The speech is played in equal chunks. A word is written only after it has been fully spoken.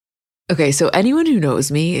Okay, so anyone who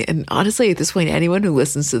knows me, and honestly, at this point, anyone who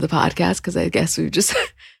listens to the podcast, because I guess we've just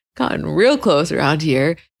gotten real close around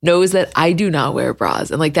here, knows that I do not wear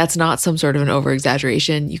bras. And like, that's not some sort of an over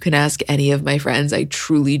exaggeration. You can ask any of my friends. I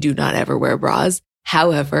truly do not ever wear bras.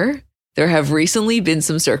 However, there have recently been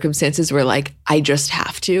some circumstances where like, I just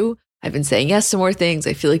have to. I've been saying yes to more things.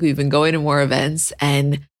 I feel like we've been going to more events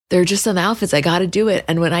and there are just some outfits. I got to do it.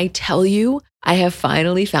 And when I tell you, I have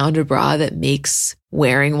finally found a bra that makes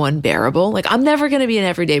wearing one bearable. Like I'm never going to be an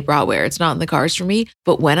everyday bra wearer. It's not in the cards for me.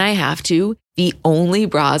 But when I have to, the only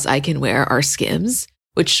bras I can wear are Skims,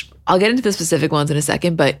 which I'll get into the specific ones in a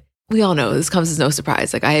second, but we all know this comes as no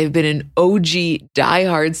surprise. Like I have been an OG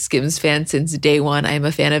diehard Skims fan since day one. I am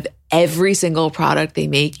a fan of every single product they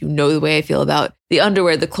make. You know the way I feel about the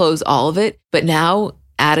underwear, the clothes, all of it. But now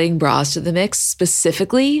adding bras to the mix,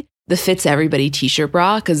 specifically the Fits Everybody t-shirt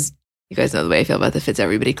bra, because you guys know the way I feel about the Fits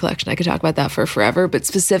Everybody collection. I could talk about that for forever, but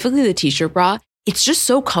specifically the t-shirt bra, it's just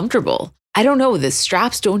so comfortable. I don't know, the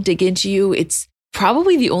straps don't dig into you. It's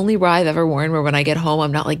probably the only bra I've ever worn where when I get home,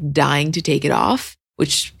 I'm not like dying to take it off,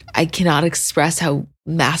 which I cannot express how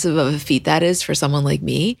massive of a feat that is for someone like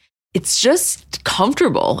me. It's just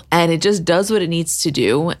comfortable and it just does what it needs to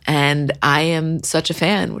do. And I am such a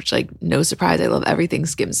fan, which like no surprise, I love everything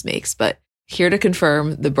Skims makes, but here to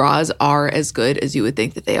confirm the bras are as good as you would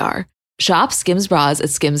think that they are. Shop Skims bras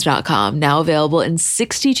at skims.com, now available in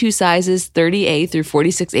 62 sizes, 30A through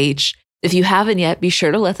 46H. If you haven't yet, be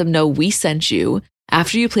sure to let them know we sent you.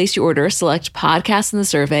 After you place your order, select podcast in the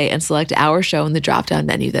survey and select our show in the drop-down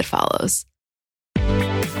menu that follows.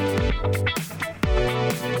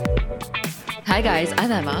 Hi guys,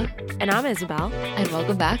 I'm Emma. And I'm Isabel. And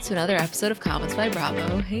welcome back to another episode of Comments by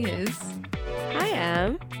Bravo. Hey Iz. Hi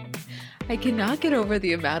Em. I cannot get over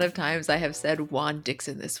the amount of times I have said Juan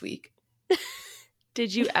Dixon this week.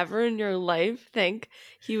 Did you ever in your life think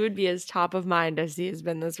he would be as top of mind as he has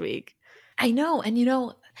been this week? I know. And you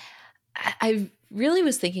know, I really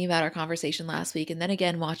was thinking about our conversation last week and then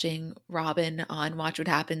again watching Robyn on Watch What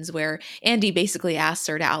Happens where Andy basically asked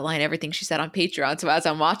her to outline everything she said on Patreon. So as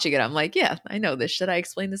I'm watching it, I'm like, yeah, I know this. Should I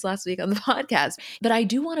explain this last week on the podcast? But I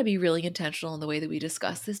do want to be really intentional in the way that we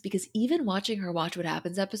discuss this because even watching her Watch What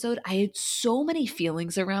Happens episode, I had so many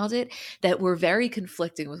feelings around it that were very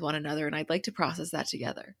conflicting with one another. And I'd like to process that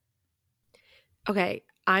together. Okay,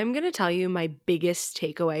 I'm going to tell you my biggest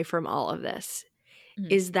takeaway from all of this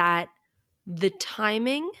is that the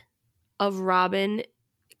timing of Robyn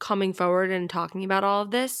coming forward and talking about all of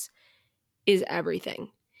this is everything.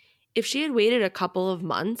 If she had waited a couple of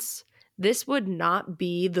months, this would not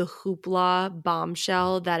be the hoopla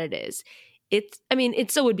bombshell that it is. It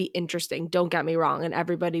still would be interesting, don't get me wrong, and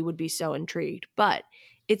everybody would be so intrigued. But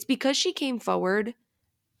it's because she came forward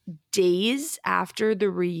days after the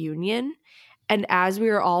reunion and as we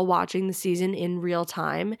were all watching the season in real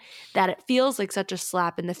time, that it feels like such a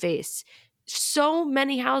slap in the face. So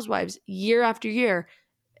many housewives, year after year,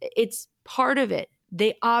 it's part of it.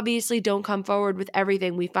 They obviously don't come forward with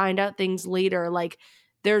everything. We find out things later, like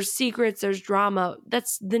there's secrets, there's drama.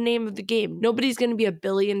 That's the name of the game. Nobody's going to be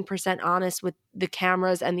 1,000,000,000% honest with the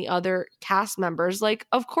cameras and the other cast members. Like,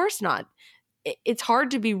 of course not. It's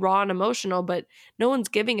hard to be raw and emotional, but no one's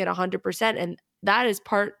giving it 100%. And that is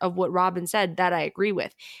part of what Robyn said that I agree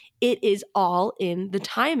with. It is all in the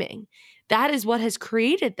timing. That is what has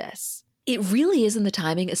created this. It really is in the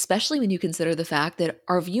timing, especially when you consider the fact that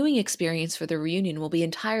our viewing experience for the reunion will be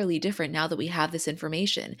entirely different now that we have this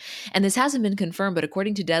information. And this hasn't been confirmed, but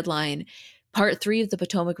according to Deadline, Part 3 of the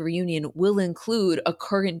Potomac reunion will include a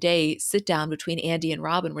current day sit down between Andy and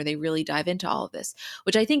Robyn where they really dive into all of this,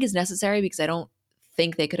 which I think is necessary because I don't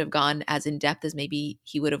think they could have gone as in depth as maybe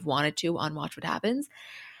he would have wanted to on Watch What Happens.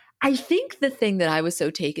 I think the thing that I was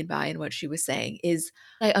so taken by in what she was saying is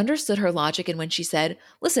I understood her logic in when she said,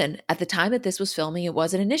 listen, at the time that this was filming, it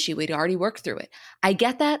wasn't an issue. We'd already worked through it. I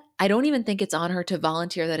get that. I don't even think it's on her to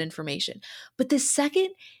volunteer that information. But the second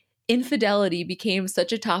infidelity became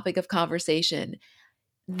such a topic of conversation,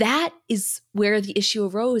 that is where the issue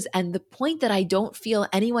arose. And the point that I don't feel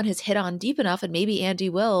anyone has hit on deep enough, and maybe Andy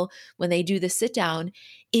will when they do the sit down,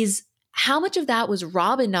 is how much of that was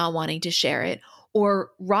Robyn not wanting to share it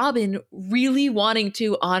or Robyn really wanting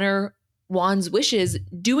to honor Juan's wishes,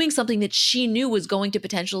 doing something that she knew was going to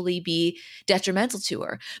potentially be detrimental to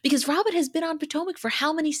her. Because Robyn has been on Potomac for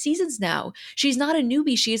how many seasons now? She's not a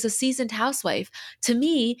newbie. She is a seasoned housewife. To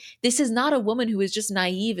me, this is not a woman who is just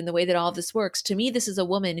naive in the way that all of this works. To me, this is a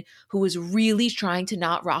woman who is really trying to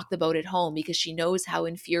not rock the boat at home because she knows how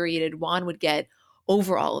infuriated Juan would get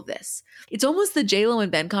over all of this. It's almost the J-Lo and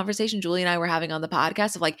Ben conversation Julie and I were having on the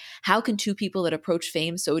podcast of like, how can two people that approach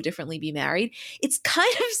fame so differently be married? It's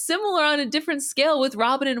kind of similar on a different scale with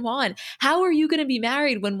Robyn and Juan. How are you going to be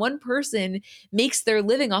married when one person makes their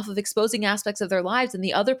living off of exposing aspects of their lives and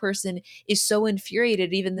the other person is so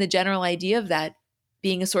infuriated, even the general idea of that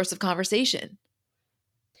being a source of conversation?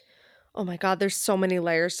 Oh my God, there's so many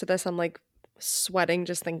layers to this. I'm like sweating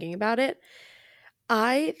just thinking about it.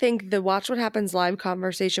 I think the Watch What Happens Live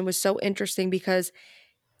conversation was so interesting because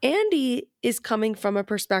Andy is coming from a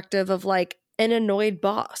perspective of like an annoyed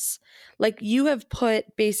boss. Like you have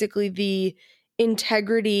put basically the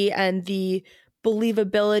integrity and the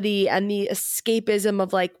believability and the escapism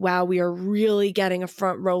of like, wow, we are really getting a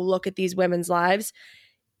front row look at these women's lives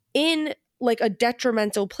in like a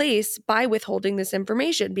detrimental place by withholding this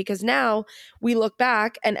information, because now we look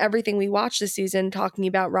back and everything we watched this season talking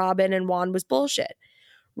about Robyn and Juan was bullshit.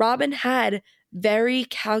 Robyn had very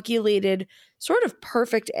calculated, sort of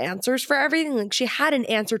perfect answers for everything. Like she had an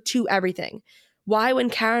answer to everything. Why, when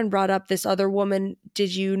Karen brought up this other woman,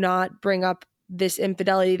 did you not bring up this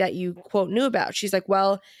infidelity that you quote knew about? She's like,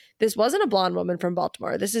 well, this wasn't a blonde woman from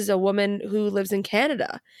Baltimore. This is a woman who lives in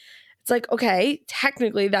Canada. It's like, okay,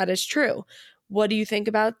 technically that is true. What do you think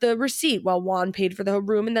about the receipt? Well, Juan paid for the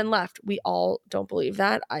room and then left. We all don't believe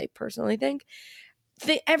that, I personally think.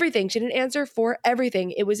 Everything. She didn't answer for everything.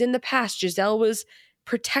 It was in the past. Giselle was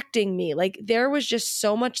protecting me. Like there was just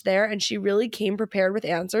so much there and she really came prepared with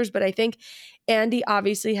answers. But I think Andy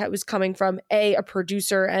obviously was coming from a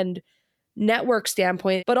producer and network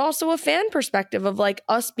standpoint, but also a fan perspective of like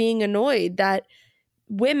us being annoyed that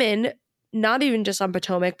women, not even just on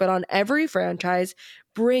Potomac, but on every franchise,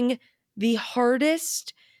 bring the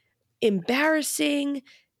hardest, embarrassing,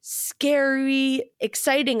 scary,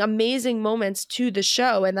 exciting, amazing moments to the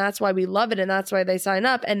show. And that's why we love it. And that's why they sign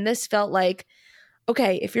up. And this felt like,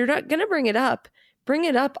 okay, if you're not going to bring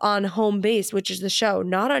it up on home base, which is the show,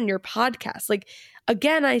 not on your podcast. Like,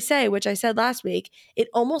 again, I say, which I said last week, it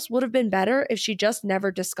almost would have been better if she just never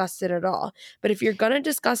discussed it at all. But if you're going to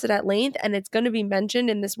discuss it at length and it's going to be mentioned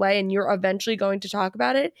in this way and you're eventually going to talk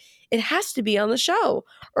about it, it has to be on the show.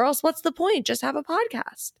 Or else what's the point? Just have a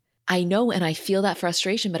podcast. I know, and I feel that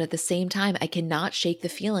frustration, but at the same time, I cannot shake the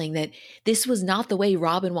feeling that this was not the way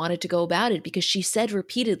Robyn wanted to go about it, because she said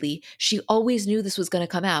repeatedly she always knew this was going to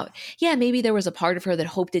come out. Yeah, maybe there was a part of her that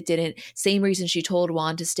hoped it didn't. Same reason she told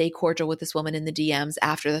Juan to stay cordial with this woman in the DMs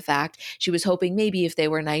after the fact. She was hoping maybe if they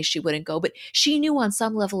were nice, she wouldn't go, but she knew on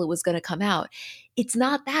some level it was going to come out. It's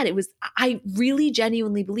not that. It was, I really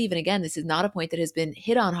genuinely believe, and again, this is not a point that has been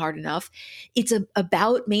hit on hard enough. It's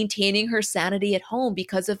about maintaining her sanity at home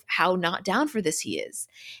because of how not down for this he is.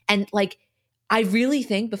 And like, I really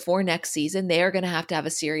think before next season, they are going to have a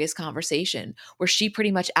serious conversation where she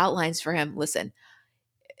pretty much outlines for him, listen,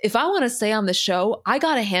 if I want to stay on the show, I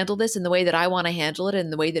got to handle this in the way that I want to handle it, in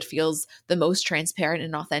the way that feels the most transparent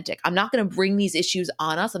and authentic. I'm not going to bring these issues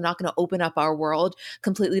on us. I'm not going to open up our world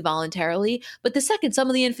completely voluntarily. But the second some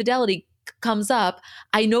of the infidelity comes up,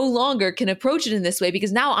 I no longer can approach it in this way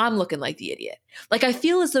because now I'm looking like the idiot. Like I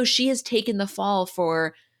feel as though she has taken the fall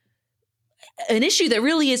for an issue that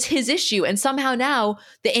really is his issue. And somehow now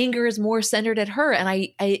the anger is more centered at her. And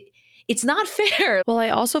it's not fair. Well, I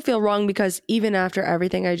also feel wrong because even after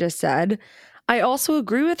everything I just said, I also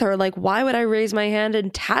agree with her. Like, why would I raise my hand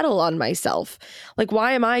and tattle on myself? Like,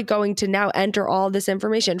 why am I going to now enter all this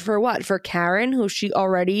information? For what? For Karen, who she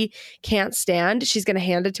already can't stand? She's going to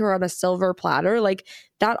hand it to her on a silver platter? Like,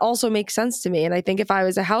 that also makes sense to me. And I think if I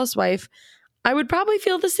was a housewife, I would probably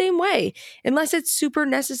feel the same way, unless it's super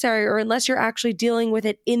necessary or unless you're actually dealing with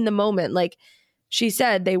it in the moment. Like, she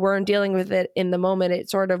said they weren't dealing with it in the moment. It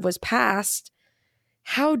sort of was past.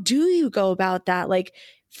 How do you go about that? Like,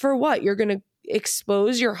 for what? You're going to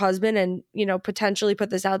expose your husband and, potentially put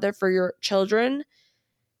this out there for your children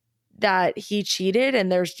that he cheated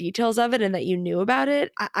and there's details of it and that you knew about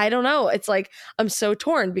it? I don't know. It's like, I'm so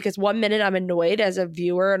torn because one minute I'm annoyed as a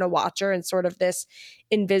viewer and a watcher and sort of this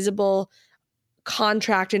invisible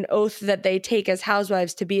contract and oath that they take as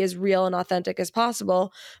housewives to be as real and authentic as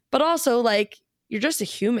possible. But also, like, you're just a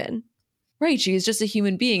human. Right. She is just a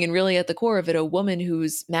human being. And really at the core of it, a woman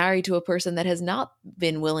who's married to a person that has not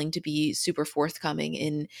been willing to be super forthcoming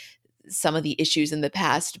in some of the issues in the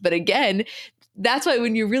past. But again, that's why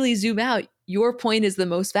when you really zoom out, your point is the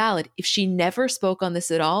most valid. If she never spoke on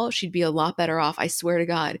this at all, she'd be a lot better off. I swear to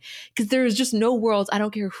God, because there is just no worlds. I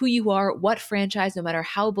don't care who you are, what franchise, no matter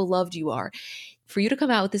how beloved you are, for you to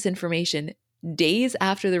come out with this information days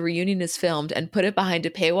after the reunion is filmed and put it behind a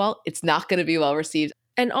paywall, it's not going to be well received.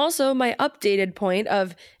 And also my updated point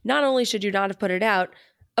of not only should you not have put it out,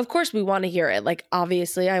 of course we want to hear it. Like,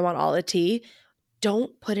 obviously, I want all the tea.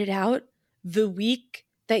 Don't put it out the week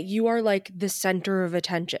that you are like the center of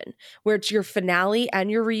attention, where it's your finale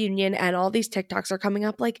and your reunion and all these TikToks are coming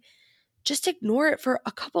up. Like, just ignore it for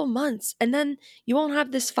a couple months and then you won't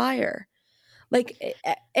have this fire. Like,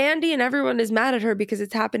 Andy and everyone is mad at her because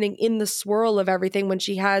it's happening in the swirl of everything when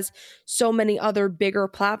she has so many other bigger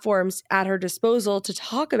platforms at her disposal to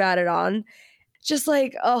talk about it on. Just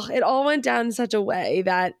like, oh, it all went down in such a way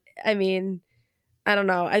that, I mean, I don't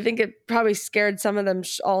know. I think it probably scared some of them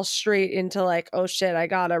all straight into like, oh shit, I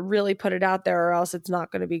gotta really put it out there or else it's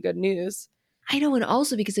not going to be good news. I know, and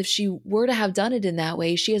also because if she were to have done it in that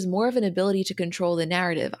way, she has more of an ability to control the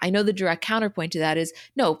narrative. I know the direct counterpoint to that is,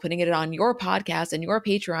 no, putting it on your podcast and your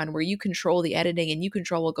Patreon where you control the editing and you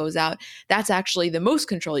control what goes out, that's actually the most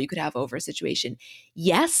control you could have over a situation.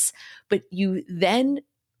 Yes, but you then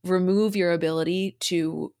remove your ability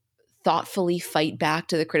to thoughtfully fight back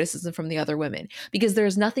to the criticism from the other women, because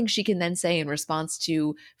there's nothing she can then say in response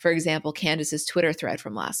to, for example, Candace's Twitter thread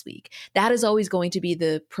from last week. That is always going to be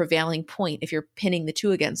the prevailing point if you're pinning the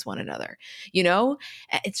two against one another. You know,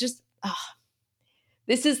 it's just,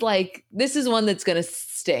 this is one that's going to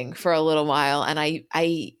sting for a little while. And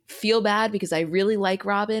I feel bad because I really like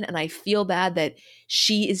Robyn, and I feel bad that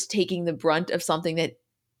she is taking the brunt of something that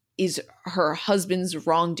is her husband's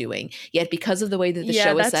wrongdoing. Yet because of the way that the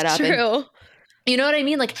show is set up. True. And, you know what I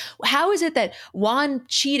mean? Like, how is it that Juan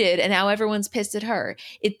cheated and now everyone's pissed at her?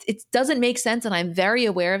 It doesn't make sense. And I'm very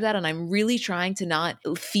aware of that. And I'm really trying to not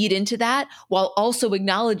feed into that while also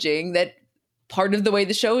acknowledging that part of the way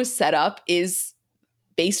the show is set up is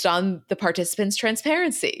based on the participants'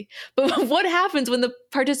 transparency. But what happens when the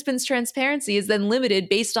participants' transparency is then limited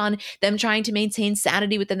based on them trying to maintain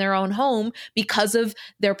sanity within their own home because of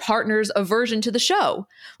their partner's aversion to the show?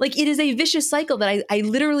 Like, it is a vicious cycle that I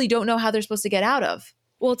literally don't know how they're supposed to get out of.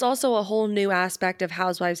 Well, it's also a whole new aspect of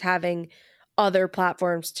Housewives having other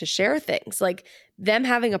platforms to share things. Like, them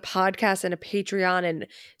having a podcast and a Patreon and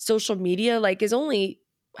social media, like, is only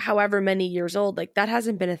however many years old. Like, that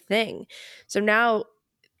hasn't been a thing. So now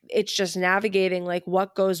it's just navigating like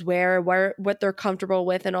what goes where, what they're comfortable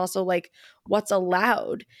with, and also like what's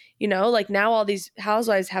allowed. You know, like, now all these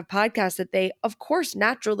housewives have podcasts that they, of course,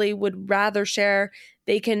 naturally would rather share.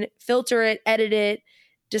 They can filter it, edit it,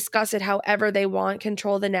 discuss it however they want,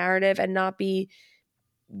 control the narrative, and not be,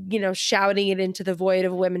 you know, shouting it into the void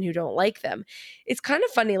of women who don't like them. It's kind of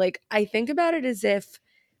funny. Like, I think about it as if,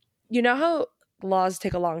 you know how laws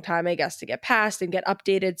take a long time, I guess, to get passed and get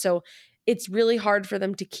updated. So it's really hard for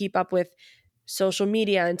them to keep up with social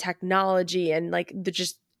media and technology and like the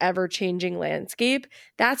just ever-changing landscape.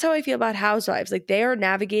 That's how I feel about Housewives. Like, they are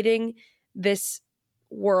navigating this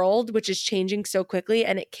world which is changing so quickly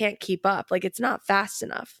and it can't keep up. Like, it's not fast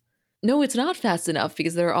enough. No, it's not fast enough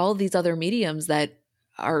because there are all these other mediums that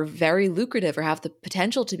are very lucrative or have the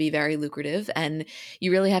potential to be very lucrative. And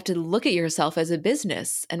you really have to look at yourself as a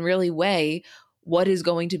business and really weigh what is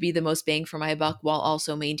going to be the most bang for my buck while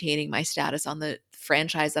also maintaining my status on the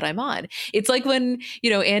franchise that I'm on. It's like when, you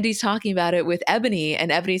know, Andy's talking about it with Ebony,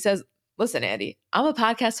 and Ebony says, listen, Andy, I'm a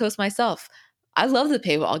podcast host myself. I love the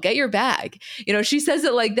paywall. Get your bag. You know, she says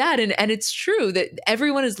it like that. And it's true that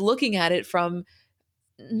everyone is looking at it from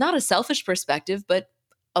not a selfish perspective, but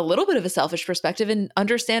a little bit of a selfish perspective, and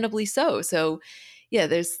understandably so. So yeah,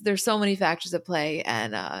 there's so many factors at play,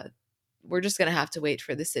 and we're just going to have to wait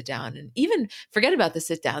for the sit down. And even forget about the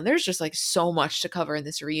sit down. There's just like so much to cover in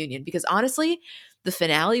this reunion, because honestly, the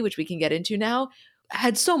finale, which we can get into now,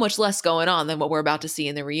 had so much less going on than what we're about to see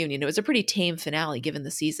in the reunion. It was a pretty tame finale given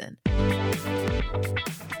the season.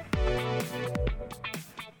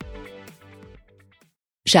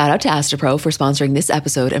 Shout out to Astapro for sponsoring this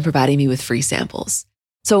episode and providing me with free samples.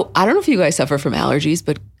 So I don't know if you guys suffer from allergies,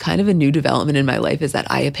 but kind of a new development in my life is that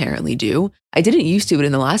I apparently do. I didn't used to, but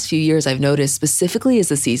in the last few years, I've noticed, specifically as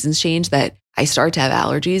the seasons change, that I start to have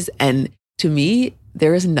allergies. And to me,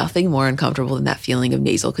 there is nothing more uncomfortable than that feeling of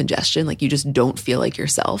nasal congestion. Like, you just don't feel like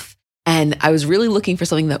yourself. And I was really looking for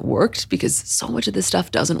something that worked, because so much of this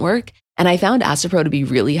stuff doesn't work. And I found Astapro to be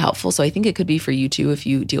really helpful. So I think it could be for you too if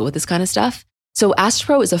you deal with this kind of stuff. So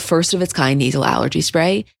Astapro is a first of its kind nasal allergy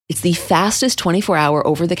spray. It's the fastest 24-hour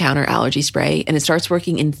over-the-counter allergy spray, and it starts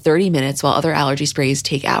working in 30 minutes while other allergy sprays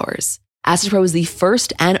take hours. Astapro is the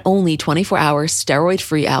first and only 24-hour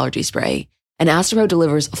steroid-free allergy spray, and Astapro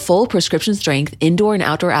delivers full prescription strength indoor and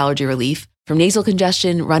outdoor allergy relief from nasal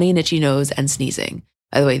congestion, runny and itchy nose, and sneezing.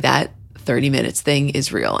 By the way, that 30 minutes thing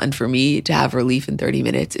is real, and for me to have relief in 30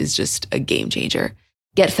 minutes is just a game changer.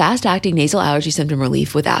 Get fast-acting nasal allergy symptom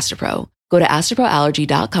relief with Astapro. Go to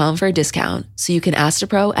astaproallergy.com for a discount so you can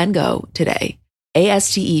Astapro and go today.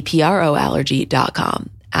 ASTEPROallergy.com.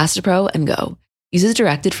 Astepro and go. Use as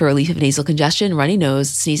directed for relief of nasal congestion, runny nose,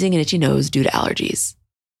 sneezing, and itchy nose due to allergies.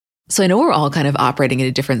 So I know we're all kind of operating at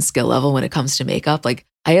a different skill level when it comes to makeup. Like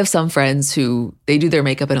I have some friends who they do their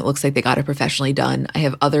makeup and it looks like they got it professionally done. I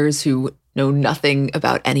have others who know nothing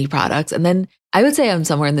about any products. And then I would say I'm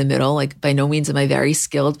somewhere in the middle. Like by no means am I very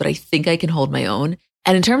skilled, but I think I can hold my own.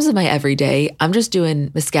 And in terms of my everyday, I'm just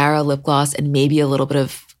doing mascara, lip gloss, and maybe a little bit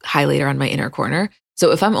of highlighter on my inner corner.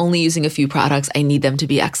 So if I'm only using a few products, I need them to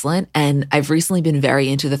be excellent. And I've recently been very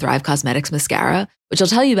into the Thrive Cosmetics mascara, which I'll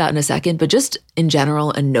tell you about in a second. But just in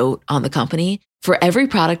general, a note on the company. For every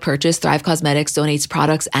product purchase, Thrive Cosmetics donates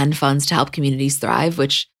products and funds to help communities thrive,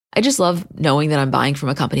 which I just love knowing that I'm buying from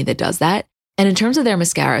a company that does that. And in terms of their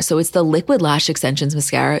mascara, so it's the Liquid Lash Extensions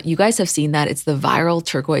mascara. You guys have seen that. It's the viral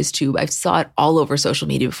turquoise tube. I saw it all over social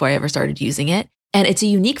media before I ever started using it. And it's a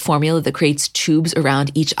unique formula that creates tubes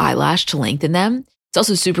around each eyelash to lengthen them. It's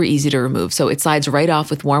also super easy to remove. So it slides right off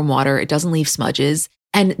with warm water. It doesn't leave smudges.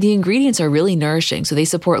 And the ingredients are really nourishing. So they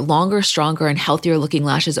support longer, stronger, and healthier looking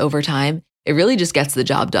lashes over time. It really just gets the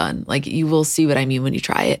job done. Like you will see what I mean when you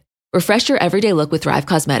try it. Refresh your everyday look with Thrive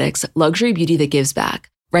Cosmetics, luxury beauty that gives back.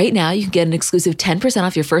 Right now, you can get an exclusive 10%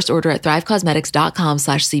 off your first order at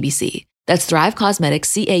thrivecosmetics.com/CBC. That's Thrive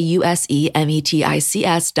Cosmetics,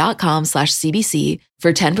 CAUSEMETICS.com/CBC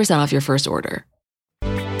for 10% off your first order.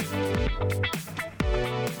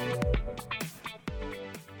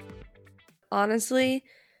 Honestly,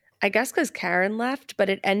 I guess because Karen left, but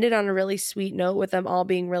it ended on a really sweet note with them all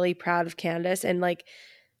being really proud of Candace and like,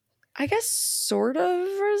 I guess sort of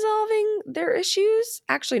resolving their issues.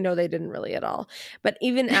 Actually, no, they didn't really at all. But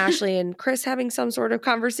even Ashley and Chris having some sort of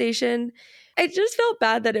conversation, I just felt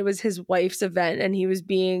bad that it was his wife's event and he was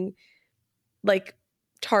being like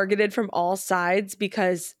targeted from all sides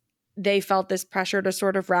because they felt this pressure to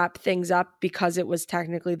sort of wrap things up because it was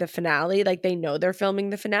technically the finale. Like they know they're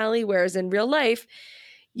filming the finale, whereas in real life,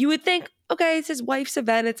 you would think, okay, it's his wife's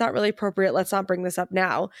event. It's not really appropriate. Let's not bring this up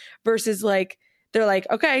now. Versus like, they're like,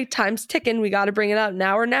 okay, time's ticking. We got to bring it up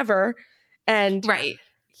now or never. And Right.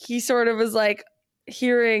 he sort of was like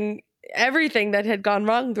hearing everything that had gone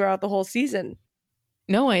wrong throughout the whole season.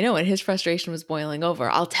 No, I know. And his frustration was boiling over.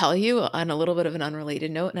 I'll tell you on a little bit of an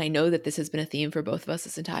unrelated note, and I know that this has been a theme for both of us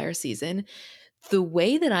this entire season. The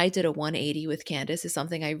way that I did a 180 with Candace is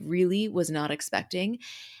something I really was not expecting.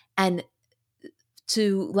 And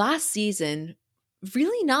to last season,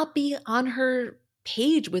 really not be on her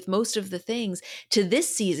page with most of the things, to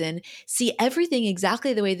this season, see everything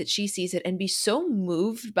exactly the way that she sees it and be so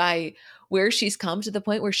moved by where she's come to the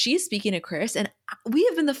point where she's speaking to Chris. And we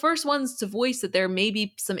have been the first ones to voice that there may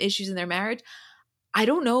be some issues in their marriage. I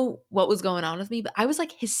don't know what was going on with me, but I was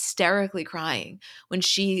like hysterically crying when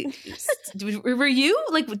she, were you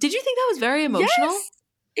like, did you think that was very emotional? Yes,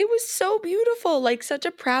 it was so beautiful. Like such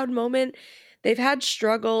a proud moment. They've had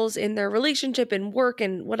struggles in their relationship and work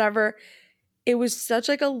and whatever. It was such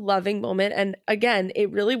like a loving moment. And again,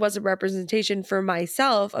 it really was a representation for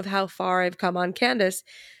myself of how far I've come on Candace,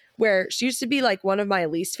 where she used to be like one of my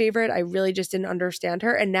least favorite. I really just didn't understand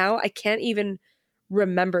her. And now I can't even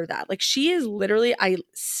remember that. Like she is literally, I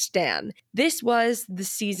stan. This was the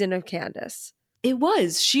season of Candace. It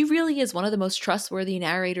was. She really is one of the most trustworthy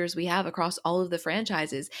narrators we have across all of the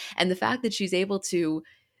franchises. And the fact that she's able to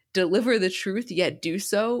deliver the truth yet do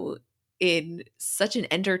so in such an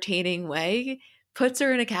entertaining way puts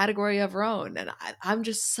her in a category of her own. And I'm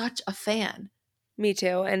just such a fan. Me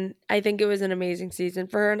too. And I think it was an amazing season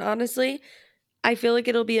for her. And honestly, I feel like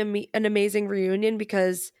it'll be an amazing reunion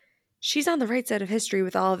because she's on the right side of history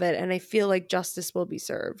with all of it. And I feel like justice will be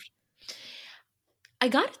served. I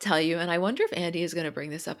got to tell you, and I wonder if Andy is going to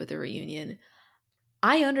bring this up at the reunion.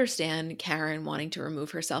 I understand Karen wanting to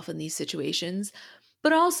remove herself in these situations,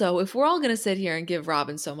 but also if we're all going to sit here and give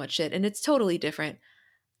Robyn so much shit, and it's totally different,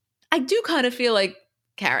 I do kind of feel like,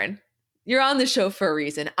 Karen, you're on the show for a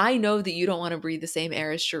reason. I know that you don't want to breathe the same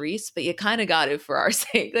air as Charisse, but you kind of got to for our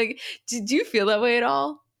sake. Like, do you feel that way at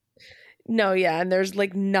all? No, yeah. And there's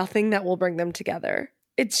like nothing that will bring them together.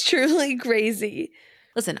 It's truly crazy.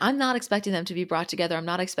 Listen, I'm not expecting them to be brought together. I'm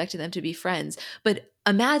not expecting them to be friends. But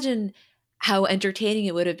imagine how entertaining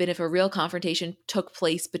it would have been if a real confrontation took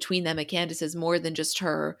place between them and Candace is more than just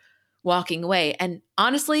her walking away. And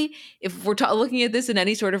honestly, if we're looking at this in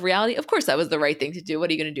any sort of reality, of course that was the right thing to do. What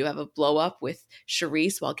are you going to do? Have a blow up with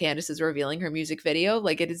Charisse while Candace is revealing her music video?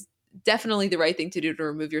 Like, it is definitely the right thing to do to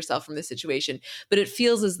remove yourself from the situation. But it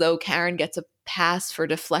feels as though Karen gets a pass for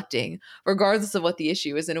deflecting, regardless of what the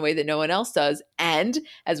issue is, in a way that no one else does. And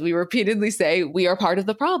as we repeatedly say, we are part of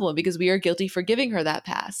the problem because we are guilty for giving her that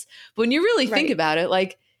pass. But when you really think about it,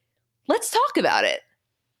 like, let's talk about it.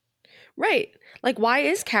 Right. Like, why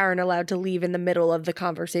is Karen allowed to leave in the middle of the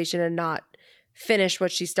conversation and not finish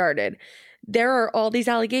what she started? There are all these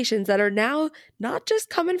allegations that are now not just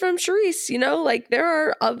coming from Charisse, like there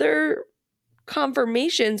are other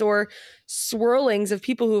confirmations or swirlings of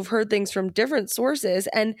people who've heard things from different sources.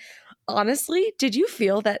 And honestly, did you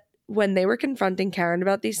feel that when they were confronting Karen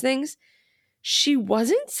about these things, she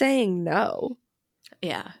wasn't saying no?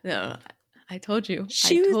 Yeah, no, I told you.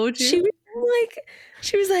 She was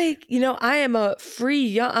like,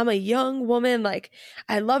 I'm a young woman. Like,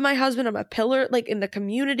 I love my husband. I'm a pillar, like, in the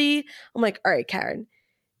community. I'm like, all right, Karen.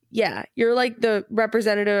 Yeah, you're like the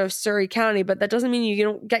representative of Surrey County, but that doesn't mean you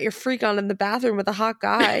don't get your freak on in the bathroom with a hot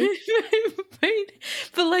guy. Right.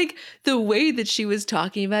 But like the way that she was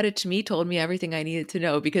talking about it to me told me everything I needed to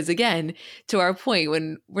know. Because again, to our point,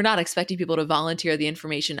 when we're not expecting people to volunteer the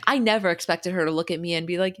information, I never expected her to look at me and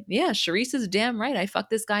be like, yeah, Charisse is damn right. I fucked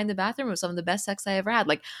this guy in the bathroom with some of the best sex I ever had.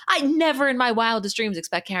 Like, I never in my wildest dreams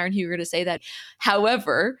expect Karen Huger to say that.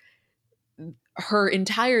 However, her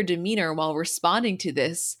entire demeanor while responding to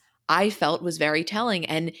this, I felt was very telling.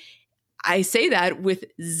 And I say that with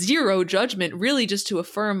zero judgment, really just to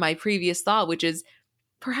affirm my previous thought, which is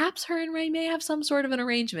perhaps her and Ray may have some sort of an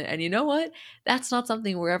arrangement. And you know what? That's not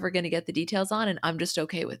something we're ever going to get the details on. And I'm just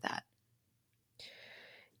okay with that.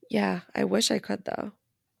 Yeah, I wish I could, though.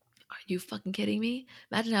 Are you fucking kidding me?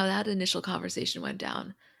 Imagine how that initial conversation went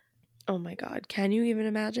down. Oh my God. Can you even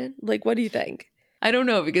imagine? Like, what do you think? I don't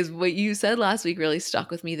know, because what you said last week really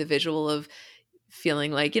stuck with me. The visual of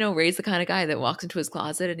feeling like, Ray's the kind of guy that walks into his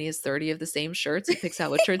closet and he has 30 of the same shirts. He picks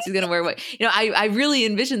out what shirts he's going to wear. I really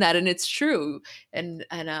envision that, and it's true. And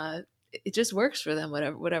it just works for them,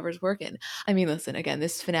 whatever's working. I mean, listen, again,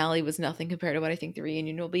 this finale was nothing compared to what I think the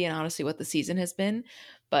reunion will be, and honestly what the season has been.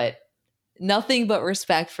 But nothing but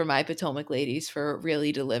respect for my Potomac ladies for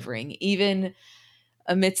really delivering. Even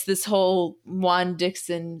amidst this whole Juan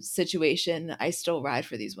Dixon situation, I still ride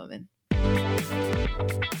for these women.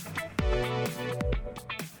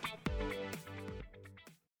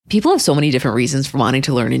 People have so many different reasons for wanting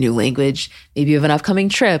to learn a new language. Maybe you have an upcoming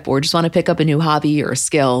trip, or just want to pick up a new hobby or a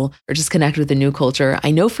skill, or just connect with a new culture.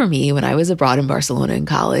 I know for me, when I was abroad in Barcelona in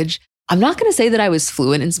college, I'm not going to say that I was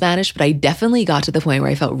fluent in Spanish, but I definitely got to the point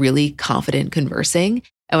where I felt really confident conversing.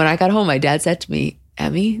 And when I got home, my dad said to me,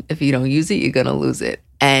 Emmy, if you don't use it, you're going to lose it.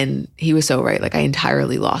 And he was so right. Like, I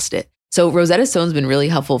entirely lost it. So Rosetta Stone's been really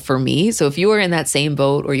helpful for me. So if you are in that same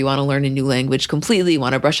boat, or you want to learn a new language completely,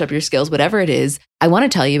 want to brush up your skills, whatever it is, I want to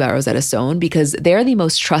tell you about Rosetta Stone, because they're the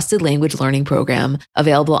most trusted language learning program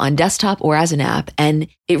available on desktop or as an app. And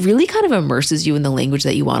it really kind of immerses you in the language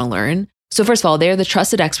that you want to learn. So first of all, they're the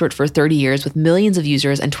trusted expert for 30 years with millions of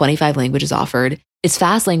users and 25 languages offered. It's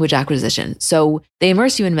fast language acquisition. So they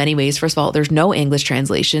immerse you in many ways. First of all, there's no English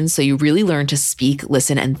translation. So you really learn to speak,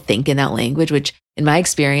 listen, and think in that language, which in my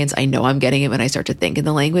experience, I know I'm getting it when I start to think in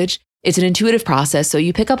the language. It's an intuitive process. So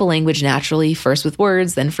you pick up a language naturally, first with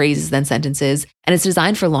words, then phrases, then sentences, and it's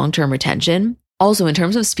designed for long-term retention. Also, in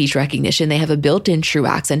terms of speech recognition, they have a built-in true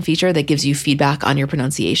accent feature that gives you feedback on your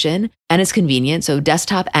pronunciation, and it's convenient. So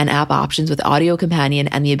desktop and app options with audio companion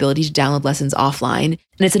and the ability to download lessons offline. And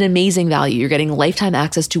it's an amazing value. You're getting lifetime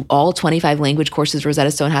access to all 25 language courses Rosetta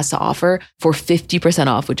Stone has to offer for 50%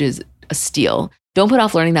 off, which is a steal. Don't put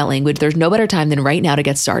off learning that language. There's no better time than right now to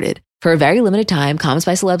get started. For a very limited time, Comments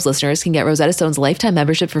by Celebs listeners can get Rosetta Stone's lifetime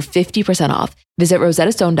membership for 50% off. Visit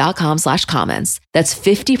rosettastone.com/comments. That's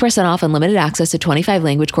 50% off unlimited access to 25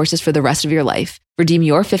 language courses for the rest of your life. Redeem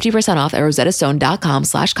your 50% off at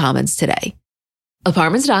rosettastone.com/comments today.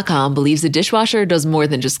 Apartments.com believes the dishwasher does more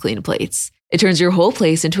than just clean plates. It turns your whole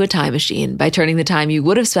place into a time machine by turning the time you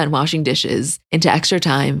would have spent washing dishes into extra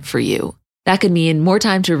time for you. That could mean more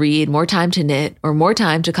time to read, more time to knit, or more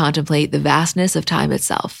time to contemplate the vastness of time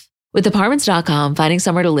itself. With Apartments.com, finding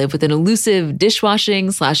somewhere to live with an elusive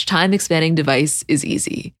dishwashing/time-expanding device is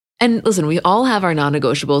easy. And listen, we all have our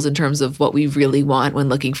non-negotiables in terms of what we really want when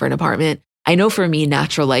looking for an apartment. I know for me,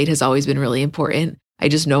 natural light has always been really important. I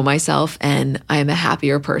just know myself, and I am a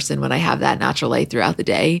happier person when I have that natural light throughout the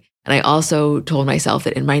day. And I also told myself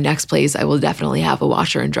that in my next place, I will definitely have a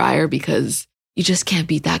washer and dryer, because you just can't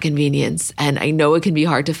beat that convenience. And I know it can be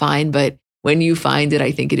hard to find, but when you find it,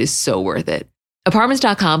 I think it is so worth it.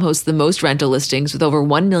 Apartments.com hosts the most rental listings with over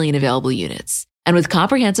 1 million available units. And with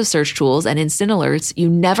comprehensive search tools and instant alerts, you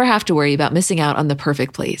never have to worry about missing out on the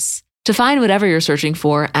perfect place. To find whatever you're searching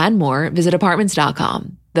for and more, visit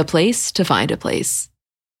Apartments.com, the place to find a place.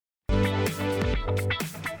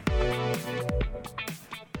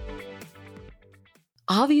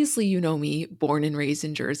 Obviously, you know me, born and raised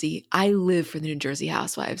in Jersey. I live for the New Jersey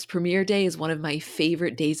Housewives. Premiere day is one of my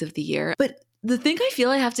favorite days of the year. But the thing I feel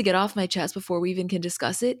I have to get off my chest before we even can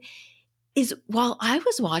discuss it is while I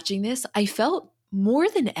was watching this, I felt more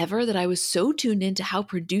than ever that I was so tuned into how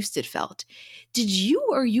produced it felt. Did you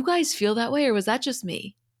or you guys feel that way, or was that just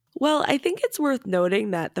me? Well, I think it's worth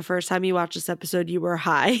noting that the first time you watched this episode, you were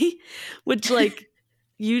high, which like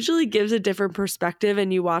usually gives a different perspective,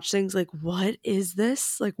 and you watch things like, what is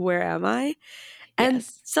this? Like, where am I? And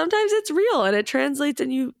Yes. sometimes it's real and it translates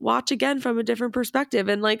and you watch again from a different perspective.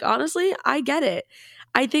 And like, honestly, I get it.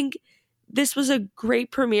 I think this was a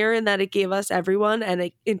great premiere in that it gave us everyone and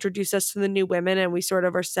it introduced us to the new women and we sort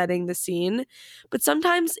of are setting the scene. But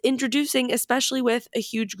sometimes introducing, especially with a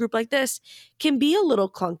huge group like this, can be a little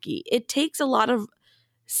clunky. It takes a lot of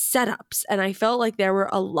setups. And I felt like there were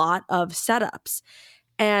a lot of setups.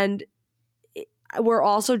 And we're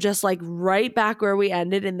also just like right back where we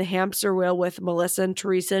ended in the hamster wheel with Melissa and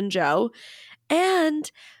Teresa and Joe.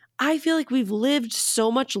 And I feel like we've lived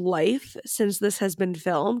so much life since this has been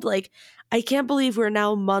filmed. Like, I can't believe we're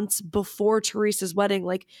now months before Teresa's wedding.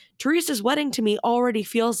 Like, Teresa's wedding to me already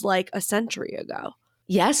feels like a century ago.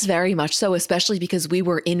 Yes, very much so, especially because we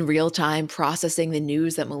were in real time processing the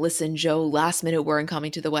news that Melissa and Joe last minute weren't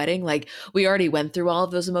coming to the wedding. Like, we already went through all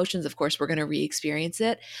of those emotions. Of course, we're going to re-experience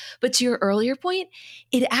it. But to your earlier point,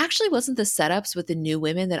 it actually wasn't the setups with the new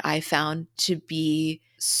women that I found to be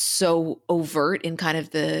so overt in kind of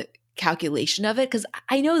the calculation of it, because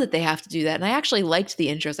I know that they have to do that. And I actually liked the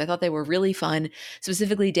intros. I thought they were really fun,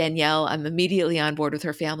 specifically Danielle. I'm immediately on board with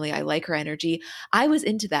her family. I like her energy. I was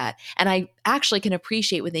into that. And I actually can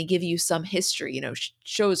appreciate when they give you some history,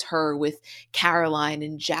 shows her with Caroline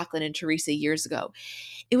and Jacqueline and Teresa years ago.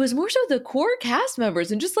 It was more so the core cast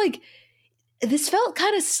members and just like, this felt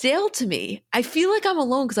kind of stale to me. I feel like I'm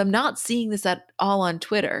alone because I'm not seeing this at all on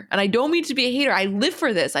Twitter. And I don't mean to be a hater. I live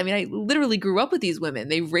for this. I mean, I literally grew up with these women.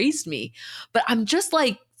 They raised me. But I'm just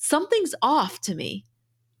like, something's off to me.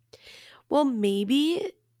 Well,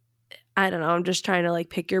 maybe, I don't know. I'm just trying to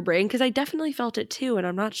like pick your brain because I definitely felt it too. And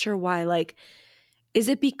I'm not sure why. Like, is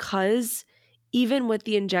it because even with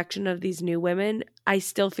the injection of these new women, I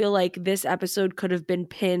still feel like this episode could have been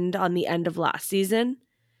pinned on the end of last season?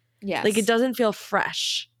 Yes. Like, it doesn't feel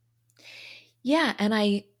fresh. Yeah.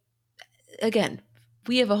 And again,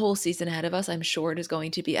 we have a whole season ahead of us. I'm sure it is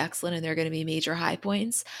going to be excellent and there are going to be major high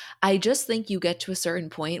points. I just think you get to a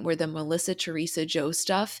certain point where the Melissa, Teresa, Joe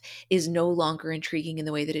stuff is no longer intriguing in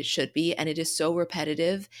the way that it should be. And it is so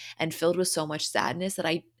repetitive and filled with so much sadness that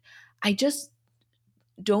I just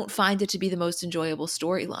don't find it to be the most enjoyable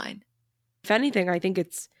storyline. If anything, I think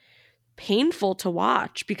it's painful to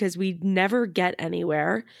watch because we never get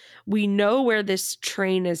anywhere. We know where this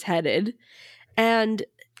train is headed. And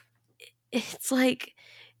it's like,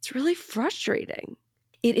 it's really frustrating.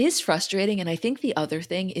 It is frustrating. And I think the other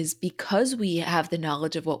thing is because we have the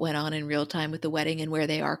knowledge of what went on in real time with the wedding and where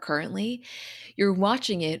they are currently, you're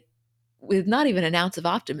watching it with not even an ounce of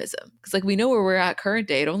optimism. Because like we know where we're at current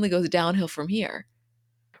day. It only goes downhill from here.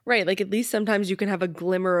 Right. Like at least sometimes you can have a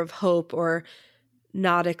glimmer of hope or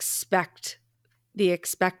not expect the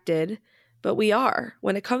expected. But we are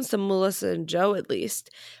when it comes to Melissa and Joe, at least.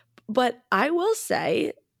 But I will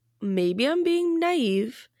say, maybe I'm being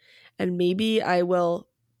naive and maybe I will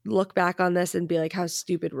look back on this and be like, how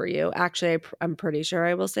stupid were you? Actually, I'm pretty sure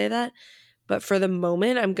I will say that. But for the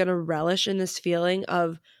moment, I'm going to relish in this feeling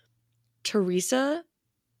of Teresa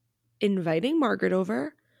inviting Margaret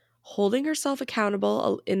over, holding herself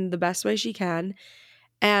accountable in the best way she can,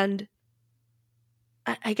 and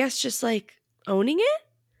I guess just like owning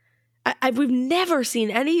it. We've never seen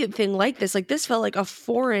anything like this. Like this felt like a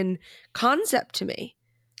foreign concept to me.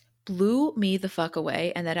 Blew me the fuck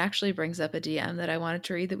away. And that actually brings up a DM that I wanted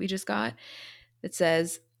to read that we just got. It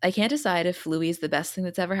says, I can't decide if Louis is the best thing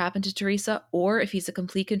that's ever happened to Teresa or if he's a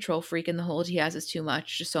complete control freak and the hold he has is too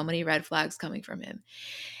much. Just so many red flags coming from him.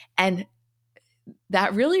 And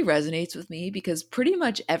that really resonates with me because pretty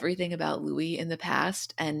much everything about Louis in the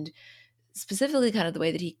past and specifically kind of the way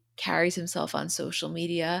that he carries himself on social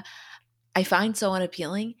media, I find so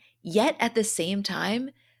unappealing. Yet at the same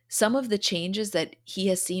time, some of the changes that he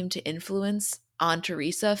has seemed to influence on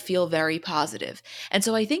Teresa feel very positive. And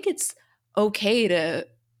so I think it's okay to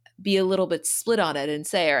be a little bit split on it and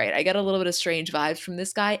say, all right, I get a little bit of strange vibes from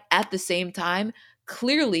this guy. At the same time,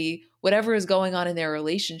 clearly, whatever is going on in their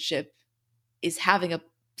relationship is having a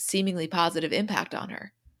seemingly positive impact on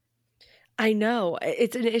her. I know.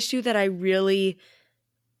 It's an issue that I really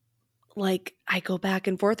I go back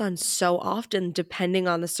and forth on so often depending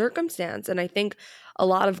on the circumstance. And I think a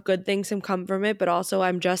lot of good things can come from it, but also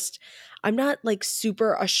I'm I'm not like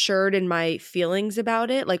super assured in my feelings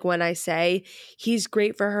about it. Like when I say he's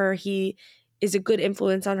great for her, he is a good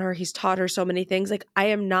influence on her, he's taught her so many things. Like I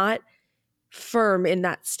am not firm in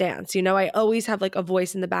that stance. You know, I always have like a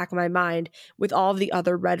voice in the back of my mind with all of the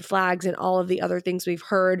other red flags and all of the other things we've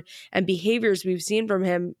heard and behaviors we've seen from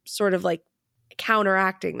him sort of like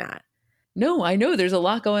counteracting that. No, I know there's a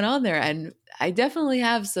lot going on there. And I definitely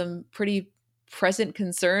have some pretty present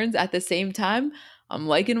concerns. At the same time, I'm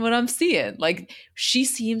liking what I'm seeing. Like, she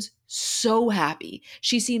seems so happy.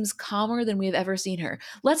 She seems calmer than we have ever seen her.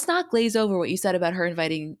 Let's not glaze over what you said about her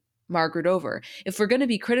inviting Margaret over. If we're going to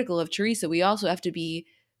be critical of Teresa, we also have to be,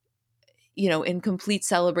 in complete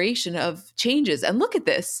celebration of changes. And look at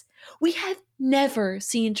this. We have never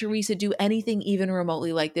seen Teresa do anything even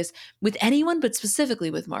remotely like this with anyone, but specifically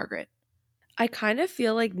with Margaret. I kind of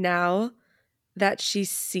feel like now that she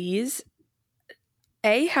sees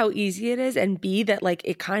A, how easy it is, and B, that like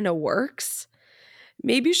it kind of works,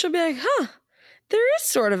 maybe she'll be like, there is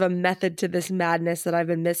sort of a method to this madness that I've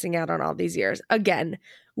been missing out on all these years. Again,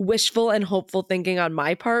 wishful and hopeful thinking on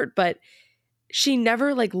my part, but she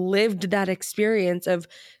never like lived that experience of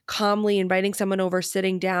calmly inviting someone over,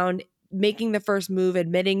 sitting down, making the first move,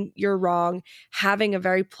 admitting you're wrong, having a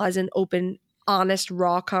very pleasant, open, honest,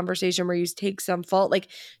 raw conversation where you take some fault. Like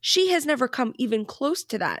she has never come even close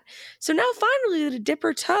to that. So now finally to dip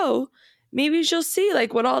her toe, maybe she'll see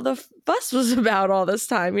like what all the fuss was about all this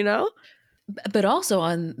time, you know? But also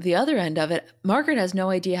on the other end of it, Margaret has no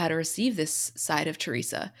idea how to receive this side of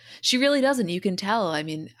Teresa. She really doesn't. You can tell. I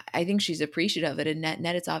mean, I think she's appreciative of it. And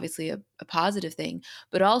net, it's obviously a positive thing.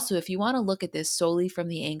 But also, if you want to look at this solely from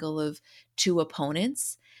the angle of two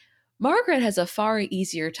opponents, Margaret has a far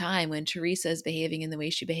easier time when Teresa is behaving in the way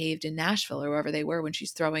she behaved in Nashville or wherever they were when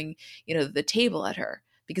she's throwing, the table at her,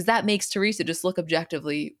 because that makes Teresa just look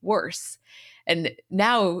objectively worse. And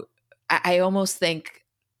now I almost think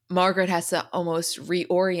Margaret has to almost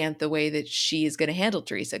reorient the way that she is going to handle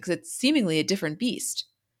Teresa because it's seemingly a different beast.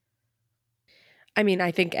 I mean,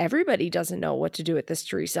 I think everybody doesn't know what to do with this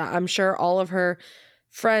Teresa. I'm sure all of her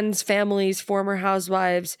friends, families, former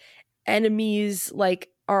housewives, enemies, like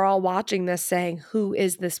are all watching this saying, who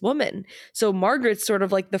is this woman? So Margaret's sort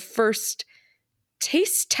of like the first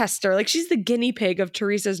taste tester. Like she's the guinea pig of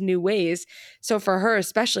Teresa's new ways. So for her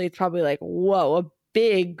especially, it's probably like, whoa, a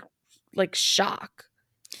big like shock.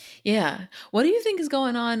 Yeah. What do you think is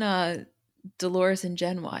going on Dolores and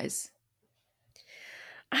Jen wise?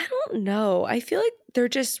 I don't know. I feel like they're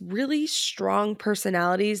just really strong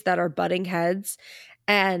personalities that are butting heads,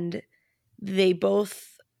 and they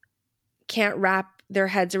both can't wrap their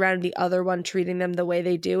heads around the other one treating them the way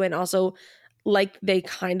they do. And also, like they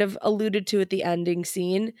kind of alluded to at the ending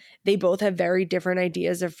scene, they both have very different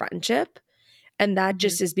ideas of friendship. And that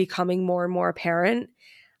just is becoming more and more apparent.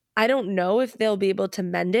 I don't know if they'll be able to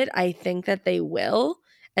mend it. I think that they will,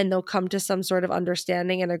 and they'll come to some sort of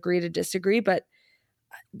understanding and agree to disagree, but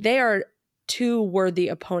they are two worthy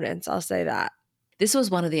opponents. I'll say that. This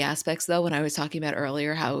was one of the aspects, though, when I was talking about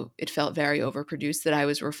earlier how it felt very overproduced that I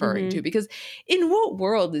was referring to. Because in what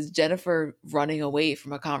world is Jennifer running away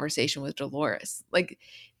from a conversation with Dolores? Like,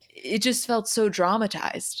 it just felt so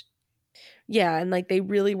dramatized. Yeah, and like they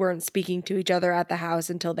really weren't speaking to each other at the house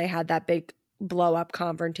until they had that big blow up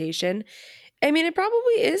confrontation. I mean, it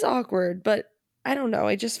probably is awkward, but I don't know.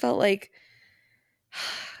 I just felt like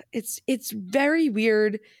it's very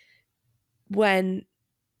weird when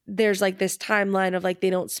there's like this timeline of like they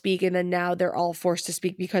don't speak and then now they're all forced to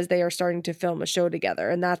speak because they are starting to film a show together.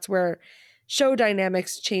 And that's where show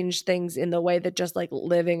dynamics change things in the way that just like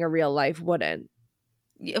living a real life wouldn't.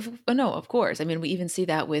 No, of course. I mean, we even see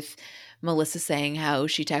that with Melissa saying how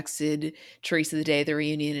she texted Teresa the day of the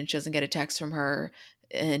reunion and she doesn't get a text from her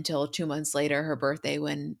until 2 months later, her birthday,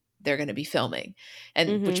 when they're going to be filming.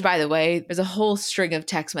 And which, by the way, there's a whole string of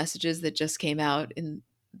text messages that just came out in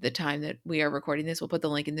the time that we are recording this. We'll put the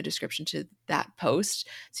link in the description to that post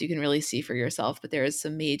so you can really see for yourself. But there is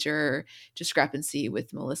some major discrepancy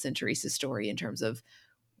with Melissa and Teresa's story in terms of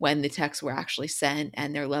when the texts were actually sent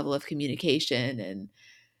and their level of communication. And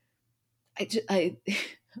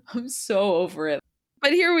I'm so over it.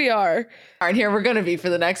 But here we are. And here we're going to be for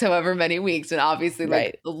the next however many weeks. And obviously,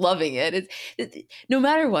 like, loving it. No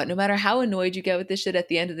matter what, no matter how annoyed you get with this shit at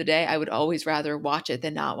the end of the day, I would always rather watch it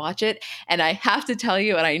than not watch it. And I have to tell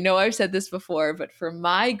you, and I know I've said this before, but for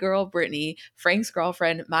my girl, Brittany, Frank's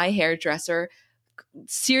girlfriend, my hairdresser,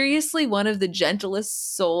 seriously one of the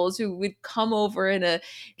gentlest souls who would come over in a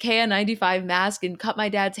KN95 mask and cut my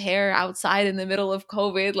dad's hair outside in the middle of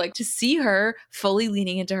COVID. Like, to see her fully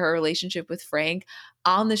leaning into her relationship with Frank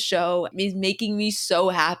on the show is making me so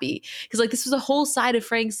happy, because like this was a whole side of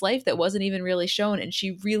Frank's life that wasn't even really shown, and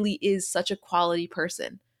she really is such a quality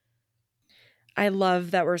person. I love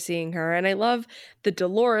that we're seeing her, and I love the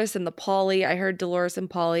Dolores and the Paulie. I heard Dolores and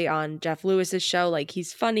Paulie on Jeff Lewis's show. Like,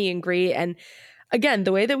 he's funny and great, and again,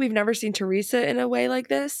 the way that we've never seen Teresa in a way like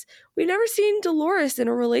this, we've never seen Dolores in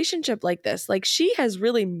a relationship like this. Like, she has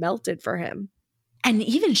really melted for him. And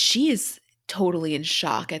even she is totally in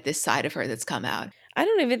shock at this side of her that's come out. I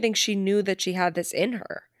don't even think she knew that she had this in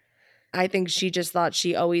her. I think she just thought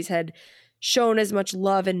she always had shown as much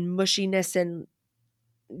love and mushiness and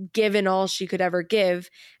given all she could ever give.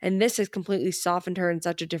 And this has completely softened her in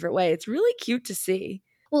such a different way. It's really cute to see.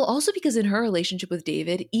 Well, also because in her relationship with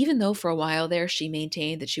David, even though for a while there she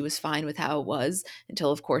maintained that she was fine with how it was, until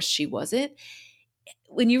of course she wasn't,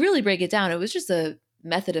 when you really break it down, it was just a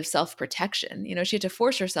method of self-protection. You know, she had to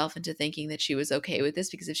force herself into thinking that she was okay with this,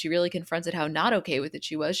 because if she really confronted how not okay with it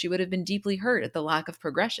she was, she would have been deeply hurt at the lack of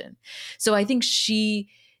progression. So I think she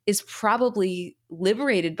is probably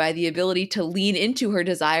liberated by the ability to lean into her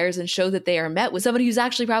desires and show that they are met with somebody who's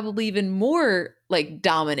actually probably even more like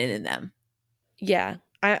dominant in them. Yeah.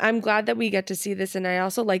 I'm glad that we get to see this. And I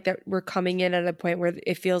also like that we're coming in at a point where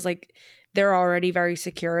it feels like they're already very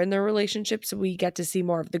secure in their relationship. So we get to see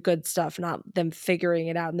more of the good stuff, not them figuring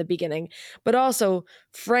it out in the beginning. But also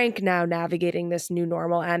Frank now navigating this new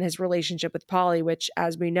normal and his relationship with Paulie, which,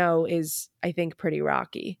 as we know, is, I think, pretty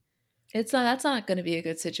rocky. That's not going to be a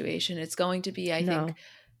good situation. It's going to be, I think,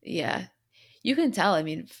 yeah, you can tell. I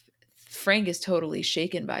mean, Frank is totally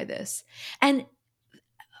shaken by this. And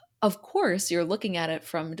of course, you're looking at it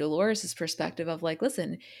from Dolores' perspective of like,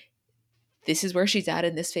 listen, this is where she's at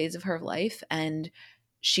in this phase of her life, and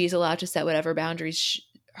she's allowed to set whatever boundaries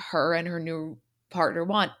her and her new partner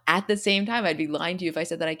want. At the same time, I'd be lying to you if I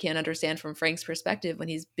said that I can't understand from Frank's perspective, when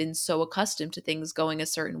he's been so accustomed to things going a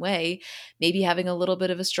certain way, maybe having a little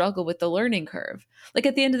bit of a struggle with the learning curve. Like,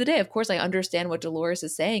 at the end of the day, of course, I understand what Dolores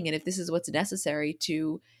is saying, and if this is what's necessary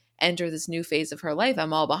to enter this new phase of her life,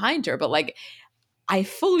 I'm all behind her. But like, I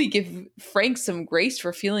fully give Frank some grace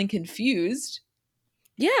for feeling confused.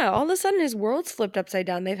 Yeah, all of a sudden his world's flipped upside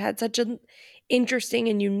down. They've had such an interesting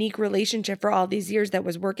and unique relationship for all these years that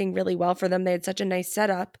was working really well for them. They had such a nice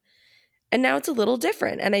setup. And now it's a little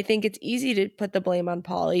different. And I think it's easy to put the blame on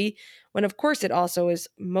Paulie, when of course it also is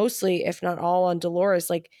mostly, if not all, on Dolores.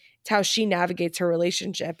 Like, it's how she navigates her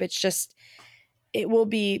relationship. It's just, it will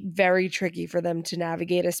be very tricky for them to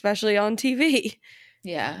navigate, especially on TV.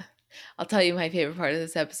 Yeah. I'll tell you my favorite part of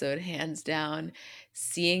this episode, hands down,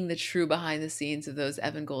 seeing the true behind the scenes of those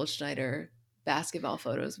Evan Goldschneider basketball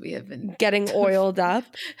photos we have been getting oiled up.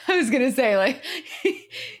 I was going to say, like,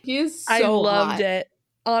 he is so I loved hot. it.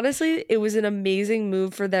 Honestly, it was an amazing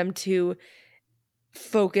move for them to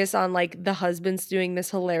focus on like the husbands doing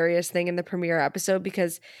this hilarious thing in the premiere episode,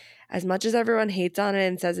 because as much as everyone hates on it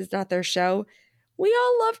and says it's not their show, we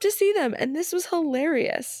all love to see them. And this was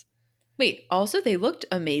hilarious. Wait, also they looked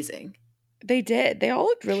amazing. They did. They all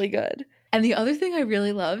looked really good. And the other thing I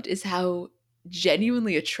really loved is how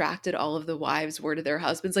genuinely attracted all of the wives were to their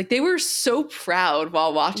husbands. Like, they were so proud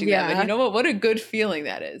while watching them. And you know what? What a good feeling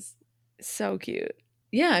that is. So cute.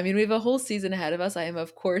 Yeah, I mean, we have a whole season ahead of us. I am,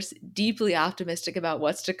 of course, deeply optimistic about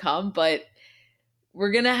what's to come, but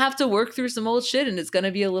we're going to have to work through some old shit, and it's going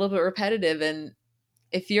to be a little bit repetitive. And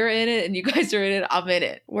if you're in it and you guys are in it, I'm in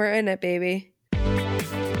it. We're in it, baby.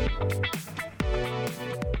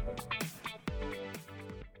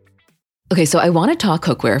 Okay, so I want to talk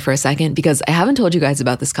cookware for a second, because I haven't told you guys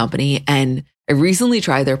about this company, and I recently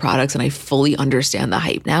tried their products and I fully understand the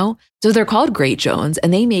hype now. So they're called Great Jones,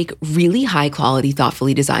 and they make really high quality,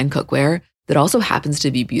 thoughtfully designed cookware that also happens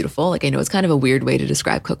to be beautiful. Like, I know it's kind of a weird way to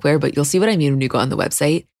describe cookware, but you'll see what I mean when you go on the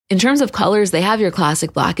website. In terms of colors, they have your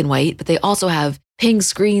classic black and white, but they also have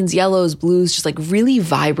pinks, greens, yellows, blues, just like really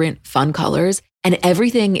vibrant, fun colors. And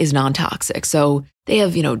everything is non-toxic. So they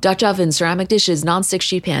have, Dutch ovens, ceramic dishes, non-stick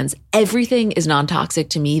sheet pans. Everything is non-toxic.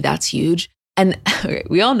 To me, that's huge. And okay,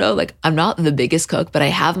 we all know, like, I'm not the biggest cook, but I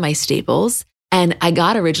have my staples. And I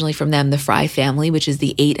got originally from them the Fry family, which is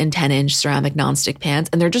the 8 and 10 inch ceramic non-stick pans.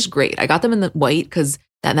 And they're just great. I got them in the white because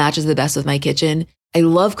that matches the best with my kitchen. I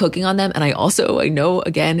love cooking on them. And I know,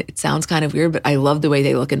 again, it sounds kind of weird, but I love the way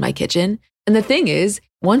they look in my kitchen. And the thing is,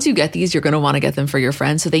 once you get these, you're going to want to get them for your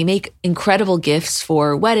friends. So they make incredible gifts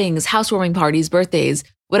for weddings, housewarming parties, birthdays,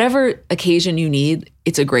 whatever occasion you need.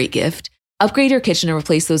 It's a great gift. Upgrade your kitchen and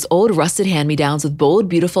replace those old rusted hand-me-downs with bold,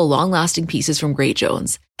 beautiful, long-lasting pieces from Great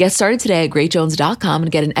Jones. Get started today at greatjones.com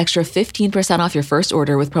and get an extra 15% off your first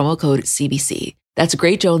order with promo code CBC. That's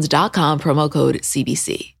greatjones.com, promo code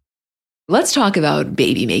CBC. Let's talk about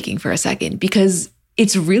baby making for a second, because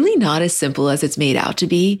it's really not as simple as it's made out to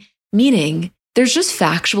be, meaning there's just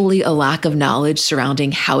factually a lack of knowledge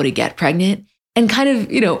surrounding how to get pregnant. And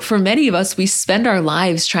kind of, for many of us, we spend our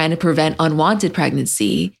lives trying to prevent unwanted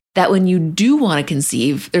pregnancy, that when you do want to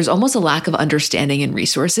conceive, there's almost a lack of understanding and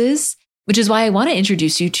resources, which is why I want to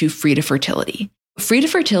introduce you to Frida Fertility. Frida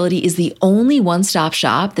Fertility is the only one-stop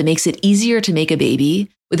shop that makes it easier to make a baby,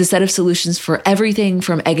 with a set of solutions for everything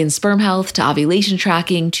from egg and sperm health to ovulation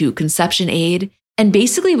tracking to conception aid. And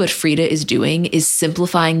basically what Frida is doing is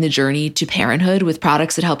simplifying the journey to parenthood with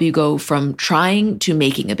products that help you go from trying to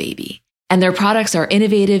making a baby. And their products are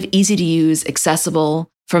innovative, easy to use, accessible,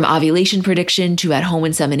 from ovulation prediction to at-home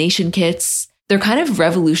insemination kits. They're kind of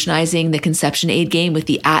revolutionizing the conception aid game with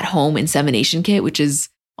the at-home insemination kit, which is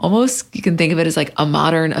almost, you can think of it as like a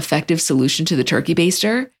modern, effective solution to the turkey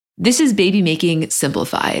baster. This is baby making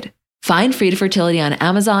simplified. Find Frida Fertility on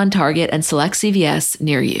Amazon, Target, and select CVS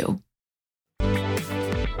near you.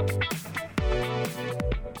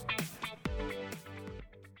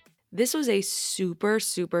 This was a super,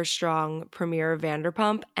 super strong premiere of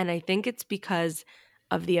Vanderpump, and I think it's because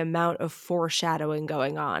of the amount of foreshadowing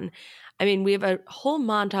going on. I mean, we have a whole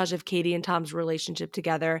montage of Katie and Tom's relationship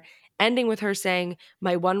together, ending with her saying,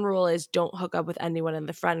 "My one rule is don't hook up with anyone in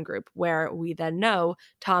the friend group," where we then know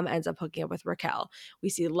Tom ends up hooking up with Raquel. We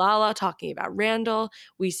see Lala talking about Randall.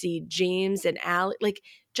 We see James and Allie, like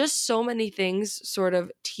just so many things sort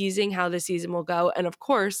of teasing how the season will go. And of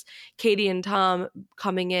course, Katie and Tom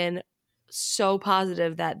coming in so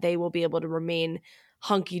positive that they will be able to remain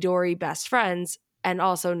hunky-dory best friends, and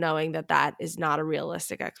also knowing that that is not a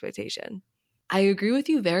realistic expectation. I agree with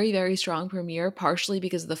you. Very, very strong premiere, partially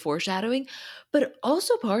because of the foreshadowing, but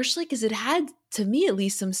also partially because it had, to me at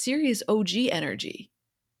least, some serious OG energy.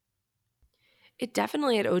 It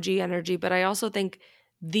definitely had OG energy, but I also think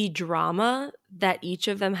the drama that each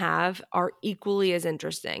of them have are equally as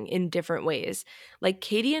interesting in different ways. Like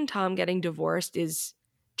Katie and Tom getting divorced is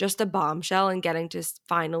just a bombshell, and getting to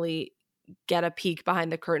finally get a peek behind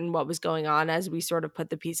the curtain what was going on as we sort of put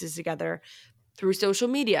the pieces together through social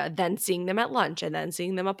media, then seeing them at lunch and then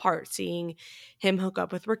seeing them apart, seeing him hook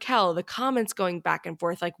up with Raquel, the comments going back and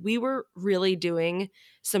forth. Like we were really doing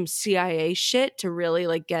some CIA shit to really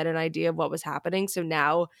like get an idea of what was happening. So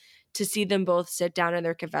now to see them both sit down in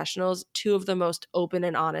their confessionals, two of the most open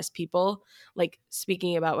and honest people, like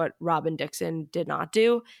speaking about what Robyn Dixon did not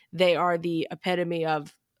do, they are the epitome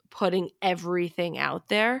of putting everything out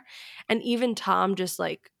there. And even Tom just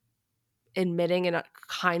like admitting and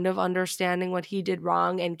kind of understanding what he did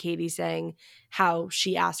wrong, and Katie saying how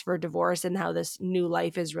she asked for a divorce and how this new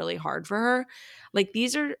life is really hard for her. Like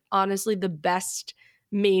these are honestly the best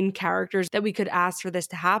main characters that we could ask for this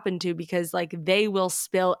to happen to, because like they will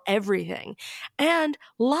spill everything. And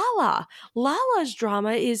Lala's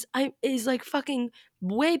drama is like fucking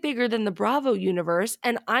way bigger than the Bravo universe,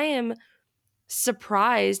 and I am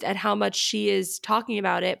surprised at how much she is talking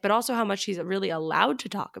about it, but also how much she's really allowed to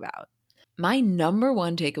talk about. My number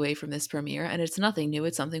one takeaway from this premiere, and it's nothing new,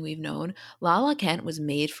 it's something we've known, Lala Kent was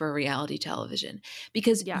made for reality television,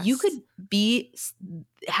 because you could be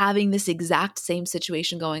having this exact same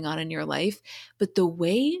situation going on in your life, but the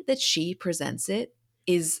way that she presents it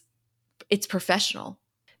it's professional.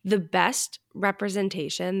 The best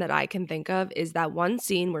representation that I can think of is that one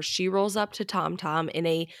scene where she rolls up to Tom Tom in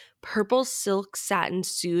a purple silk satin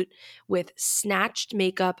suit with snatched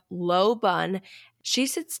makeup, low bun. She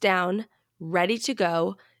sits down, ready to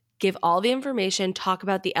go, give all the information, talk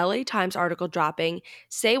about the LA Times article dropping,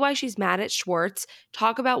 say why she's mad at Schwartz,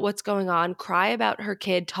 talk about what's going on, cry about her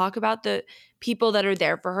kid, talk about the people that are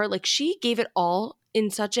there for her. Like she gave it all in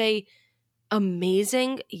such a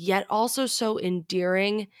amazing yet also so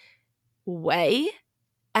endearing way.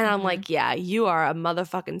 And I'm like, yeah, you are a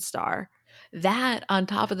motherfucking star. That on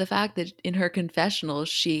top of the fact that in her confessional,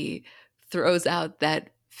 she throws out that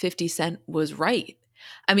 50 Cent was right.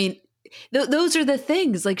 I mean, those are the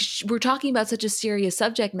things. Like we're talking about such a serious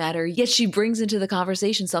subject matter, yet she brings into the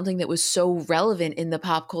conversation something that was so relevant in the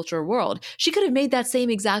pop culture world. She could have made that same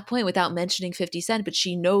exact point without mentioning 50 Cent, but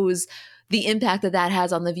she knows the impact that that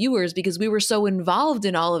has on the viewers because we were so involved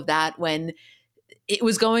in all of that when it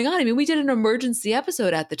was going on. I mean, we did an emergency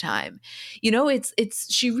episode at the time. You know, it's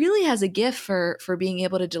she really has a gift for being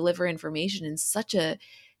able to deliver information in such a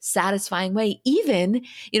satisfying way. Even,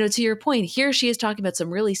 to your point, here she is talking about some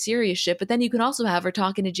really serious shit, but then you can also have her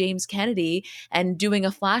talking to James Kennedy and doing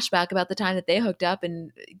a flashback about the time that they hooked up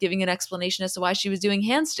and giving an explanation as to why she was doing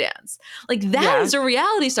handstands. Like, that is a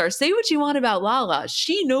reality star. Say what you want about Lala.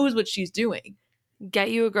 She knows what she's doing.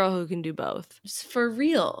 Get you a girl who can do both. For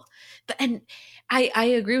real. And I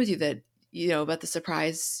agree with you that, about the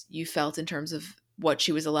surprise you felt in terms of what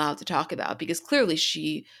she was allowed to talk about, because clearly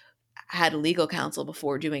she had legal counsel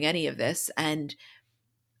before doing any of this, and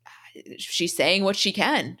she's saying what she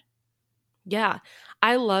can. Yeah.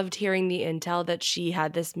 I loved hearing the intel that she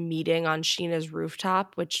had this meeting on Sheena's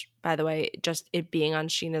rooftop, which, by the way, just it being on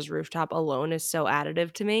Sheena's rooftop alone is so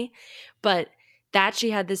additive to me. But that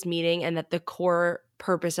she had this meeting and that the core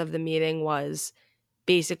purpose of the meeting was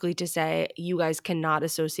basically to say, you guys cannot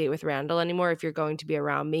associate with Randall anymore if you're going to be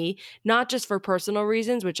around me, not just for personal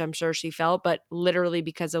reasons, which I'm sure she felt, but literally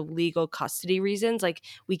because of legal custody reasons. Like,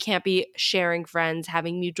 we can't be sharing friends,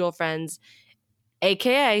 having mutual friends,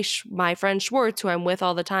 AKA my friend Schwartz, who I'm with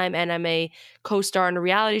all the time, and I'm a co-star in a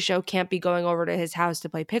reality show, can't be going over to his house to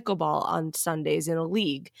play pickleball on Sundays in a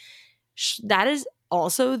league. That is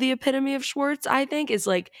also the epitome of Schwartz, I think, is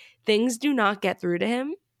like, things do not get through to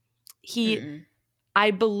him.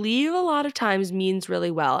 I believe a lot of times means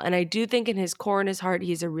really well. And I do think in his core and his heart,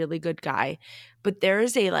 he's a really good guy. But there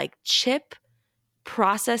is a like chip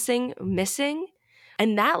processing missing.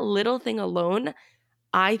 And that little thing alone,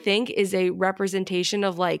 I think, is a representation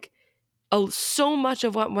of like so much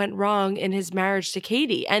of what went wrong in his marriage to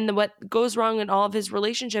Katie and what goes wrong in all of his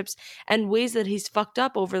relationships and ways that he's fucked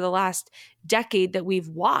up over the last decade that we've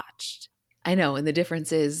watched. I know. And the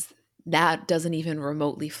difference is that doesn't even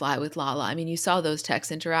remotely fly with Lala. I mean, you saw those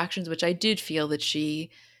text interactions, which I did feel that she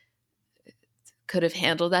could have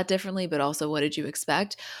handled that differently, but also what did you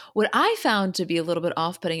expect? What I found to be a little bit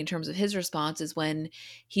off-putting in terms of his response is when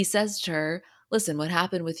he says to her, listen, what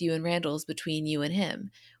happened with you and Randall is between you and him,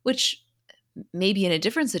 which maybe in a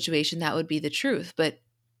different situation that would be the truth, but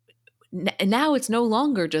now it's no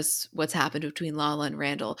longer just what's happened between Lala and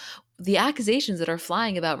Randall. The accusations that are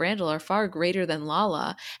flying about Randall are far greater than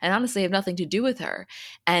Lala and honestly have nothing to do with her.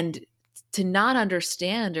 And to not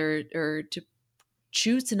understand or to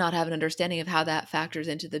choose to not have an understanding of how that factors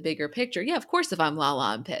into the bigger picture. Yeah, of course, if I'm Lala,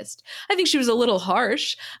 I'm pissed. I think she was a little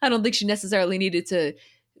harsh. I don't think she necessarily needed to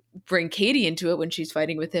bring Katie into it when she's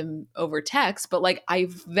fighting with him over text, but like, I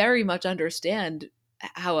very much understand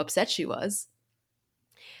how upset she was.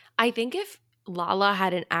 I think if Lala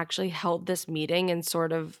hadn't actually held this meeting and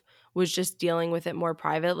sort of was just dealing with it more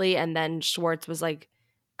privately, and then Schwartz was like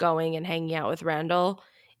going and hanging out with Randall,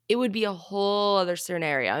 it would be a whole other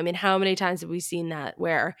scenario. I mean, how many times have we seen that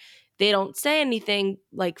where they don't say anything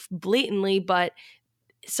like blatantly, but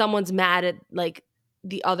someone's mad at like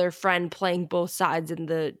the other friend playing both sides in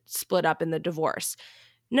the split up in the divorce?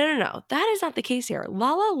 No. That is not the case here.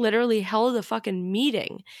 Lala literally held a fucking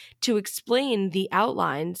meeting to explain the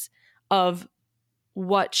outlines of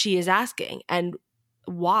what she is asking and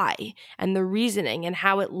why and the reasoning and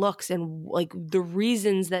how it looks and like the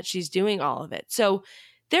reasons that she's doing all of it. So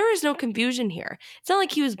there is no confusion here. It's not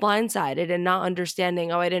like he was blindsided and not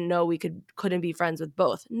understanding, oh, I didn't know we couldn't be friends with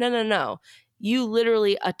both. No. You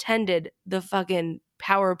literally attended the fucking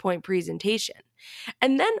PowerPoint presentation.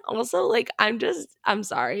 And then also, like, I'm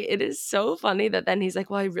sorry. It is so funny that then he's like,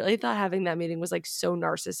 well, I really thought having that meeting was like so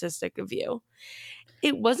narcissistic of you.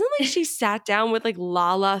 It wasn't like she sat down with like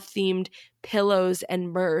Lala themed pillows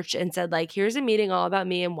and merch and said like, here's a meeting all about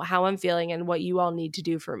me and how I'm feeling and what you all need to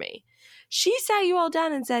do for me. She sat you all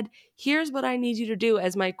down and said, here's what I need you to do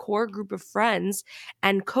as my core group of friends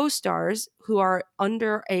and co-stars who are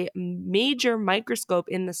under a major microscope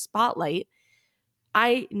in the spotlight.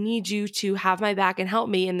 I need you to have my back and help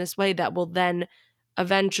me in this way that will then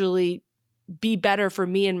eventually be better for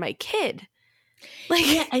me and my kid. Like,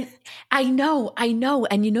 yeah, I know.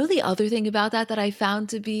 And you know, the other thing about that I found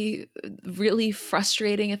to be really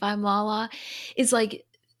frustrating if I'm Lala is like,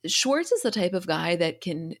 Schwartz is the type of guy that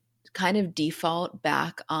can kind of default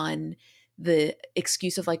back on the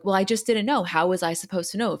excuse of like, well, I just didn't know. How was I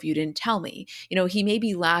supposed to know if you didn't tell me? You know, he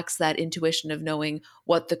maybe lacks that intuition of knowing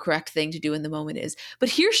what the correct thing to do in the moment is. But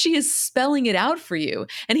here she is spelling it out for you.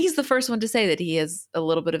 And he's the first one to say that he has a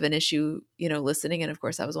little bit of an issue, you know, listening. And of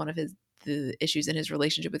course, that was one of the issues in his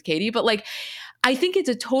relationship with Katie. But like, I think it's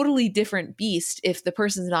a totally different beast if the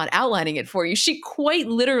person's not outlining it for you. She quite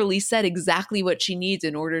literally said exactly what she needs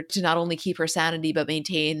in order to not only keep her sanity, but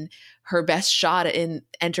maintain her best shot in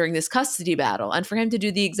entering this custody battle. And for him to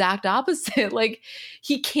do the exact opposite, like,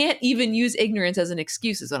 he can't even use ignorance as an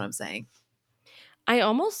excuse is what I'm saying. I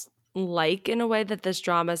almost like in a way that this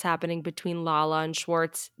drama is happening between Lala and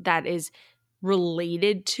Schwartz that is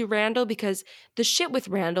related to Randall, because the shit with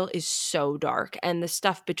Randall is so dark, and the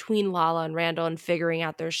stuff between Lala and Randall and figuring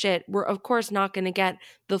out their shit, we're of course not going to get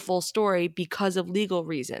the full story because of legal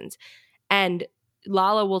reasons. And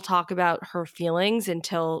Lala will talk about her feelings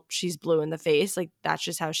until she's blue in the face. Like, that's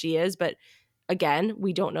just how she is. But again,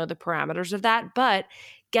 we don't know the parameters of that. But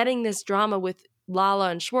getting this drama with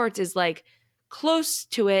Lala and Schwartz is like close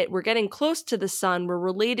to it. We're getting close to the sun. We're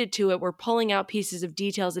related to it. We're pulling out pieces of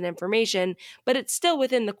details and information, but it's still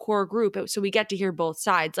within the core group. So we get to hear both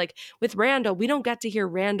sides. Like with Randall, we don't get to hear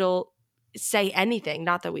Randall say anything.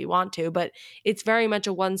 Not that we want to, but it's very much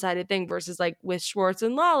a one-sided thing versus like with Schwartz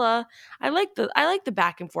and Lala. I like the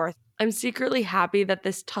back and forth. I'm secretly happy that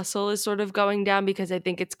this tussle is sort of going down because I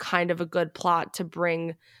think it's kind of a good plot to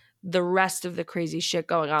bring the rest of the crazy shit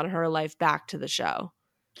going on in her life back to the show.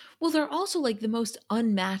 Well, they're also like the most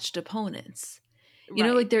unmatched opponents. You Right,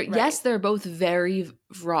 know, like right. yes, they're both very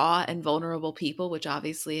raw and vulnerable people, which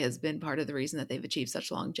obviously has been part of the reason that they've achieved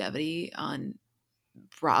such longevity on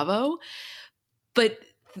Bravo. But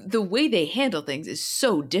the way they handle things is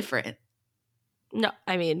so different. No,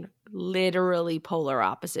 I mean, literally polar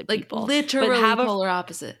opposite Like people. literally polar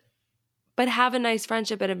opposite. But have a nice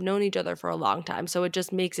friendship and have known each other for a long time. So it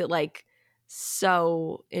just makes it like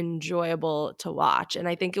so enjoyable to watch. And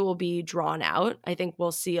I think it will be drawn out. I think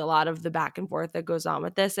we'll see a lot of the back and forth that goes on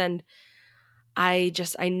with this. And I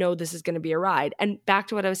know this is going to be a ride. And back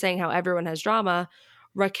to what I was saying, how everyone has drama,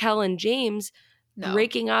 Raquel and James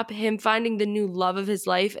breaking up, him finding the new love of his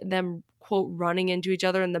life, and them, quote, running into each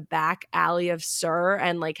other in the back alley of Sir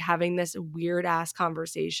and like having this weird ass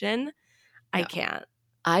conversation. No. I can't.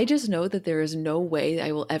 I just know that there is no way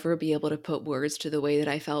I will ever be able to put words to the way that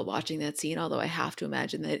I felt watching that scene, although I have to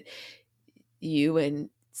imagine that you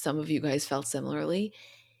and some of you guys felt similarly.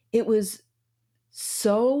 It was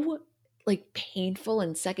so like painful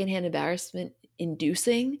and secondhand embarrassment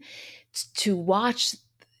inducing to watch,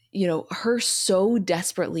 you know, her so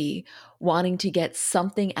desperately wanting to get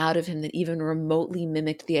something out of him that even remotely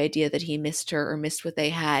mimicked the idea that he missed her or missed what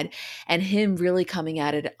they had, and him really coming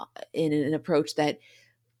at it in an approach that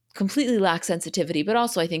completely lacked sensitivity, but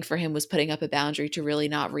also I think for him was putting up a boundary to really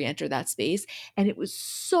not re-enter that space. And it was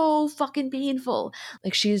so fucking painful.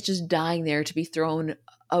 Like she's just dying there to be thrown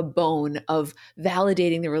a bone of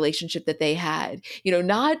validating the relationship that they had, you know,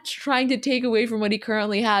 not trying to take away from what he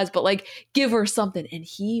currently has, but like give her something. And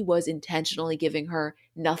he was intentionally giving her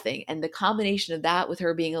nothing. And the combination of that with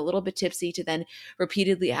her being a little bit tipsy to then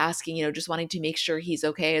repeatedly asking, you know, just wanting to make sure he's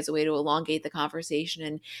okay as a way to elongate the conversation,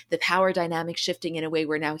 and the power dynamic shifting in a way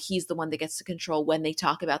where now he's the one that gets to control when they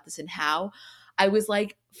talk about this and how. I was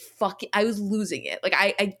like, fuck it. I was losing it. Like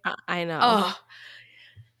I know. Oh.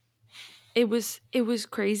 It was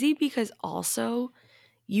crazy because also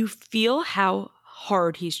you feel how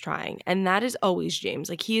hard he's trying. And that is always James.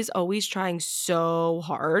 Like he is always trying so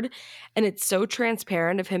hard. And it's so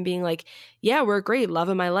transparent of him being like, yeah, we're great. Love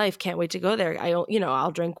of my life. Can't wait to go there.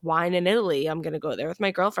 I'll drink wine in Italy. I'm going to go there with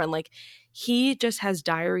my girlfriend. Like he just has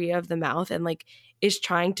diarrhea of the mouth and like is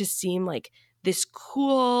trying to seem like this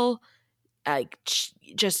cool, like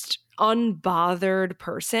just unbothered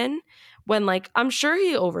person, when like I'm sure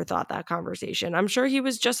he overthought that conversation. I'm sure he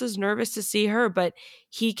was just as nervous to see her, but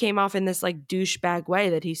he came off in this like douchebag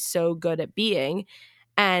way that he's so good at being.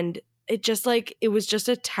 And it just like it was just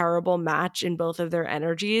a terrible match in both of their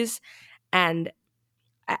energies. And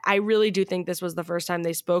I really do think this was the first time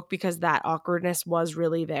they spoke because that awkwardness was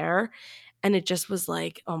really there. And it just was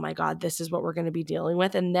like, oh my God, this is what we're going to be dealing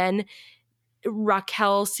with. And then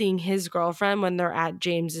Raquel seeing his girlfriend when they're at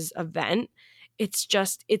James's event, it's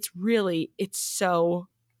so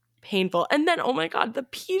painful. And then, oh my God, the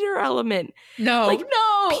Peter element. No.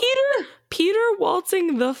 Peter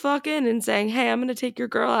waltzing the fuck in and saying, hey, I'm going to take your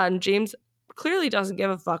girl out. And James clearly doesn't give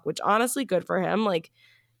a fuck, which honestly, good for him. Like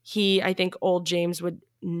I think old James would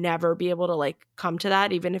never be able to like come to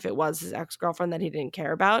that, even if it was his ex-girlfriend that he didn't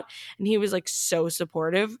care about. And he was like so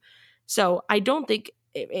supportive. So I don't think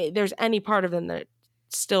there's any part of him that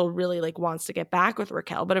still really like wants to get back with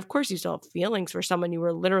Raquel. But of course you still have feelings for someone you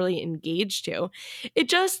were literally engaged to.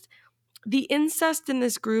 The incest in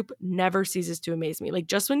this group never ceases to amaze me. Like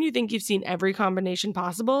just when you think you've seen every combination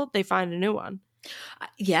possible, they find a new one.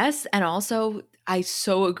 Yes. And also I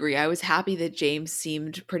so agree. I was happy that James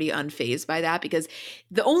seemed pretty unfazed by that, because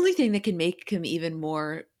the only thing that can make him even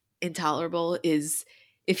more intolerable is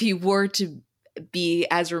if he were to be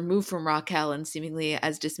as removed from Raquel and seemingly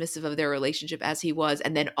as dismissive of their relationship as he was,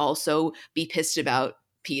 and then also be pissed about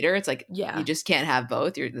Peter. It's like, Yeah. you just can't have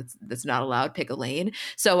both. That's not allowed. Pick a lane.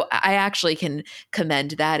 So I actually can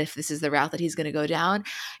commend that if this is the route that he's going to go down.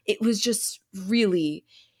 It was just really,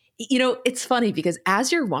 it's funny because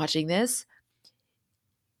as you're watching this,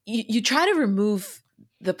 you try to remove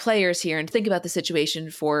the players here and think about the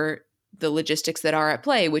situation for the logistics that are at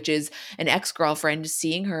play, which is an ex-girlfriend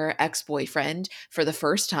seeing her ex-boyfriend for the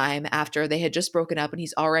first time after they had just broken up and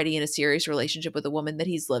he's already in a serious relationship with a woman that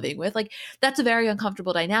he's living with. Like, that's a very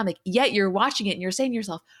uncomfortable dynamic. Yet you're watching it and you're saying to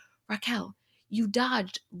yourself, Raquel, you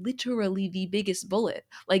dodged literally the biggest bullet.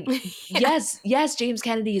 Like, yes, James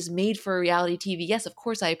Kennedy is made for reality TV. Yes, of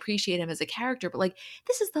course, I appreciate him as a character, but like,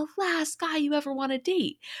 this is the last guy you ever want to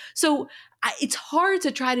date. So it's hard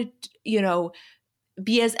to try to,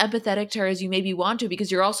 be as empathetic to her as you maybe want to, because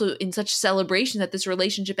you're also in such celebration that this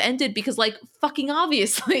relationship ended because, like, fucking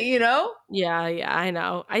obviously, Yeah, I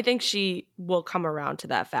know. I think she will come around to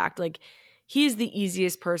that fact. Like, he's the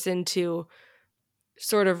easiest person to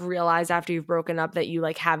sort of realize after you've broken up that you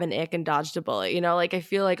like have an ick and dodged a bullet. Like, I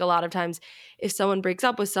feel like a lot of times if someone breaks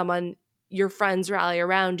up with someone, your friends rally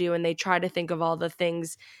around you and they try to think of all the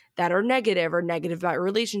things that are negative or negative about your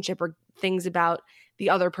relationship or things about the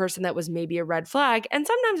other person that was maybe a red flag. And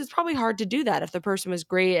sometimes it's probably hard to do that if the person was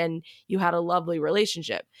great and you had a lovely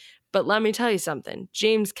relationship. But let me tell you something.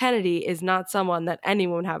 James Kennedy is not someone that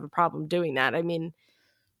anyone would have a problem doing that. I mean,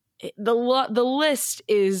 the list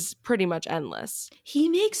is pretty much endless. He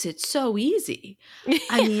makes it so easy.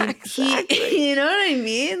 I mean, exactly. You know what I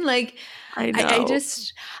mean? Like, I know.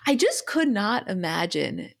 I just could not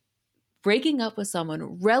imagine breaking up with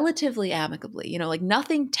someone relatively amicably, like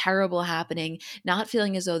nothing terrible happening, not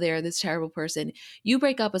feeling as though they're this terrible person. You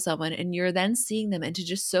break up with someone and you're then seeing them, and to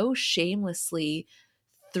just so shamelessly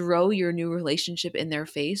throw your new relationship in their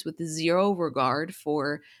face with zero regard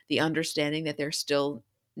for the understanding that they're still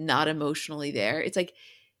not emotionally there. It's like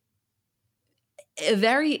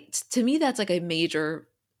to me, that's like a major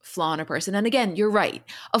flaw in a person. And again, you're right.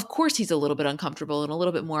 Of course, he's a little bit uncomfortable and a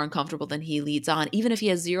little bit more uncomfortable than he leads on. Even if he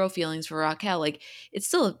has zero feelings for Raquel, like, it's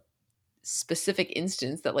still a specific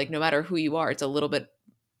instance that, like, no matter who you are, it's a little bit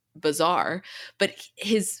bizarre. But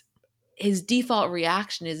his default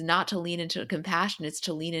reaction is not to lean into compassion. It's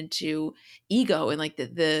to lean into ego and like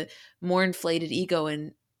the more inflated ego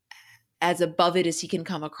and as above it as he can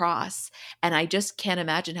come across. And I just can't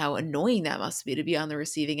imagine how annoying that must be to be on the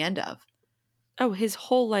receiving end of. Oh, his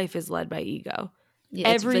whole life is led by ego. Yeah,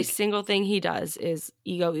 every single thing he does is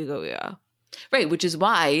ego, ego, ego. Right, which is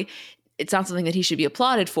why it's not something that he should be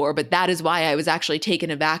applauded for, but that is why I was actually taken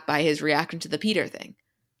aback by his reaction to the Peter thing.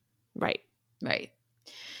 Right.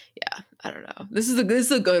 Yeah, I don't know. This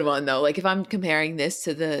is a good one, though. Like, if I'm comparing this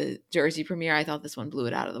to the Jersey premiere, I thought this one blew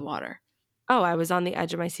it out of the water. Oh, I was on the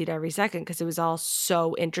edge of my seat every second because it was all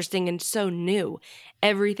so interesting and so new.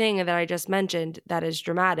 Everything that I just mentioned that is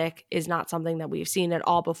dramatic is not something that we've seen at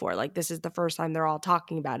all before. Like, this is the first time they're all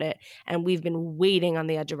talking about it, and we've been waiting on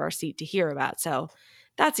the edge of our seat to hear about. So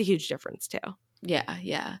that's a huge difference too.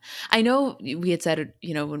 Yeah. I know we had said,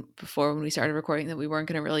 before when we started recording, that we weren't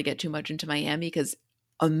going to really get too much into Miami because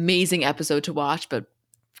amazing episode to watch, but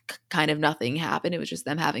kind of nothing happened. It was just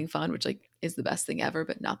them having fun, which, like, is the best thing ever,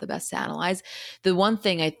 but not the best to analyze. The one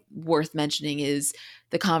thing worth mentioning is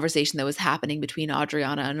the conversation that was happening between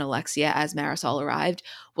Adriana and Alexia as Marisol arrived.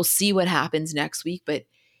 We'll see what happens next week, but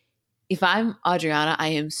if I'm Adriana, I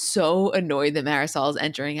am so annoyed that Marisol is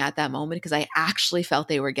entering at that moment because I actually felt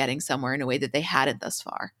they were getting somewhere in a way that they hadn't thus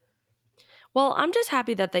far. Well, I'm just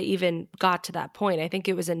happy that they even got to that point. I think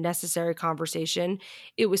it was a necessary conversation.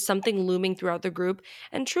 It was something looming throughout the group.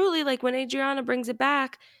 And truly, like, when Adriana brings it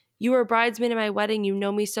back, you were a bridesmaid at my wedding. You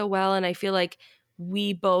know me so well. And I feel like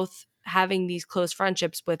we both having these close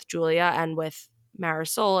friendships with Julia and with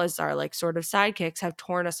Marisol as our, like, sort of sidekicks have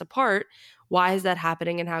torn us apart. Why is that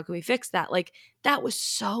happening and how can we fix that? Like, that was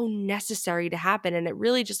so necessary to happen. And it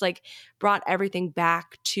really just, like, brought everything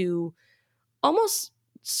back to almost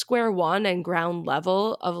square one and ground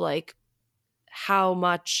level of, like, how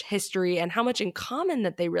much history and how much in common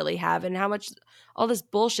that they really have and how much all this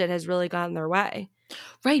bullshit has really gotten their way.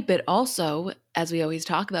 Right. But also, as we always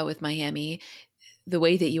talk about with Miami, the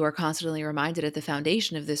way that you are constantly reminded at the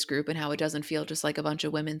foundation of this group and how it doesn't feel just like a bunch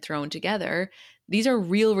of women thrown together. These are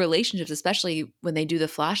real relationships, especially when they do the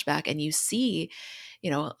flashback and you see,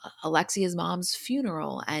 Alexia's mom's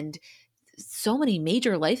funeral and so many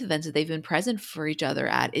major life events that they've been present for each other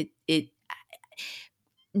at. It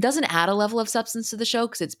doesn't add a level of substance to the show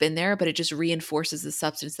because it's been there, but it just reinforces the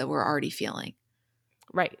substance that we're already feeling.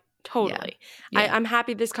 Right. Totally. Yeah. I'm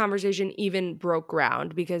happy this conversation even broke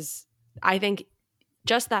ground because I think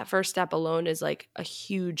just that first step alone is, like, a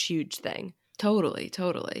huge, huge thing. Totally,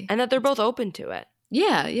 totally. And that they're both open to it.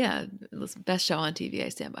 Yeah, yeah. Listen, best show on TV. I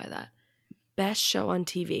stand by that. Best show on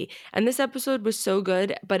TV. And this episode was so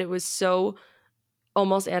good, but it was so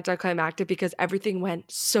almost anticlimactic because everything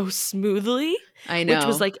went so smoothly. I know. Which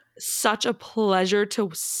was like such a pleasure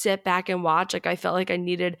to sit back and watch. Like I felt like I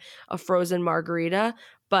needed a frozen margarita,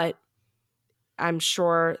 but I'm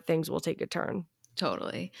sure things will take a turn.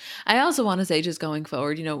 Totally. I also want to say, just going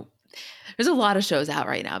forward, you know, there's a lot of shows out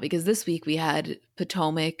right now because this week we had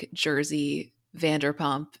Potomac, Jersey,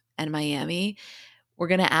 Vanderpump, and Miami. We're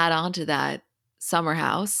going to add on to that Summer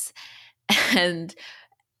House and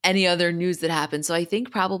any other news that happens. So I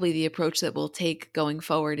think probably the approach that we'll take going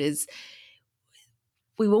forward is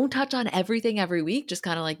we won't touch on everything every week, just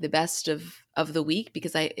kind of like the best of the week,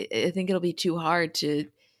 because I think it'll be too hard to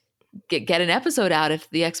get an episode out if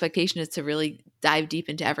the expectation is to really dive deep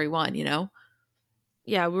into every one, you know?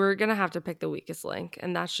 Yeah, we're going to have to pick the weakest link,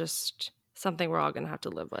 and that's just something we're all going to have to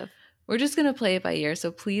live with. We're just going to play it by ear.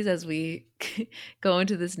 So please, as we go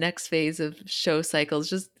into this next phase of show cycles,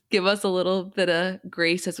 just give us a little bit of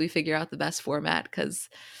grace as we figure out the best format, because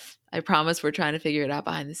I promise we're trying to figure it out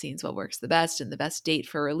behind the scenes, what works the best and the best date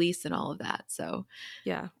for release and all of that. So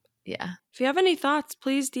yeah. If you have any thoughts,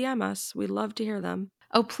 please DM us. We'd love to hear them.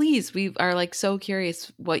 Oh, please. We are like so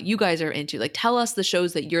curious what you guys are into. Like, tell us the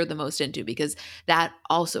shows that you're the most into, because that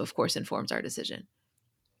also, of course, informs our decision.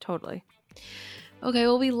 Totally. Okay,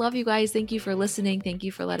 well, we love you guys. Thank you for listening. Thank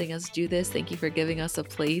you for letting us do this. Thank you for giving us a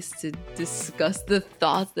place to discuss the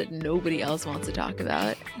thoughts that nobody else wants to talk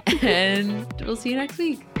about. And we'll see you next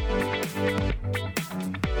week.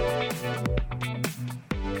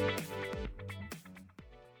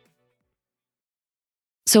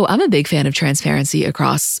 So I'm a big fan of transparency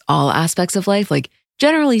across all aspects of life. Like,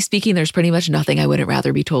 generally speaking, there's pretty much nothing I wouldn't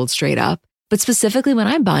rather be told straight up. But specifically when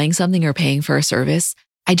I'm buying something or paying for a service,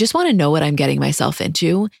 I just want to know what I'm getting myself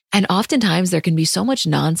into. And oftentimes there can be so much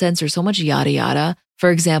nonsense or so much yada yada.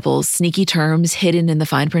 For example, sneaky terms hidden in the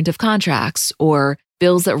fine print of contracts, or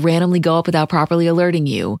bills that randomly go up without properly alerting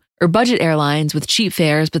you, or budget airlines with cheap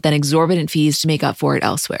fares but then exorbitant fees to make up for it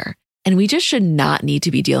elsewhere. And we just should not need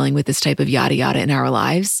to be dealing with this type of yada yada in our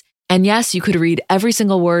lives. And yes, you could read every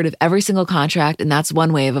single word of every single contract, and that's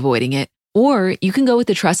one way of avoiding it. Or you can go with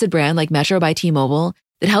a trusted brand like Metro by T-Mobile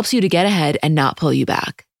that helps you to get ahead and not pull you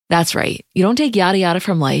back. That's right. You don't take yada yada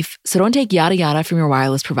from life, so don't take yada yada from your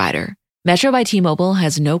wireless provider. Metro by T-Mobile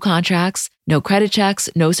has no contracts, no credit checks,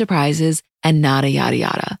 no surprises, and nada yada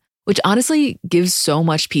yada, which honestly gives so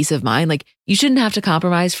much peace of mind. Like, you shouldn't have to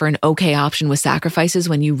compromise for an okay option with sacrifices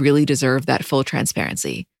when you really deserve that full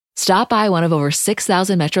transparency. Stop by one of over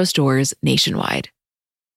 6,000 Metro stores nationwide.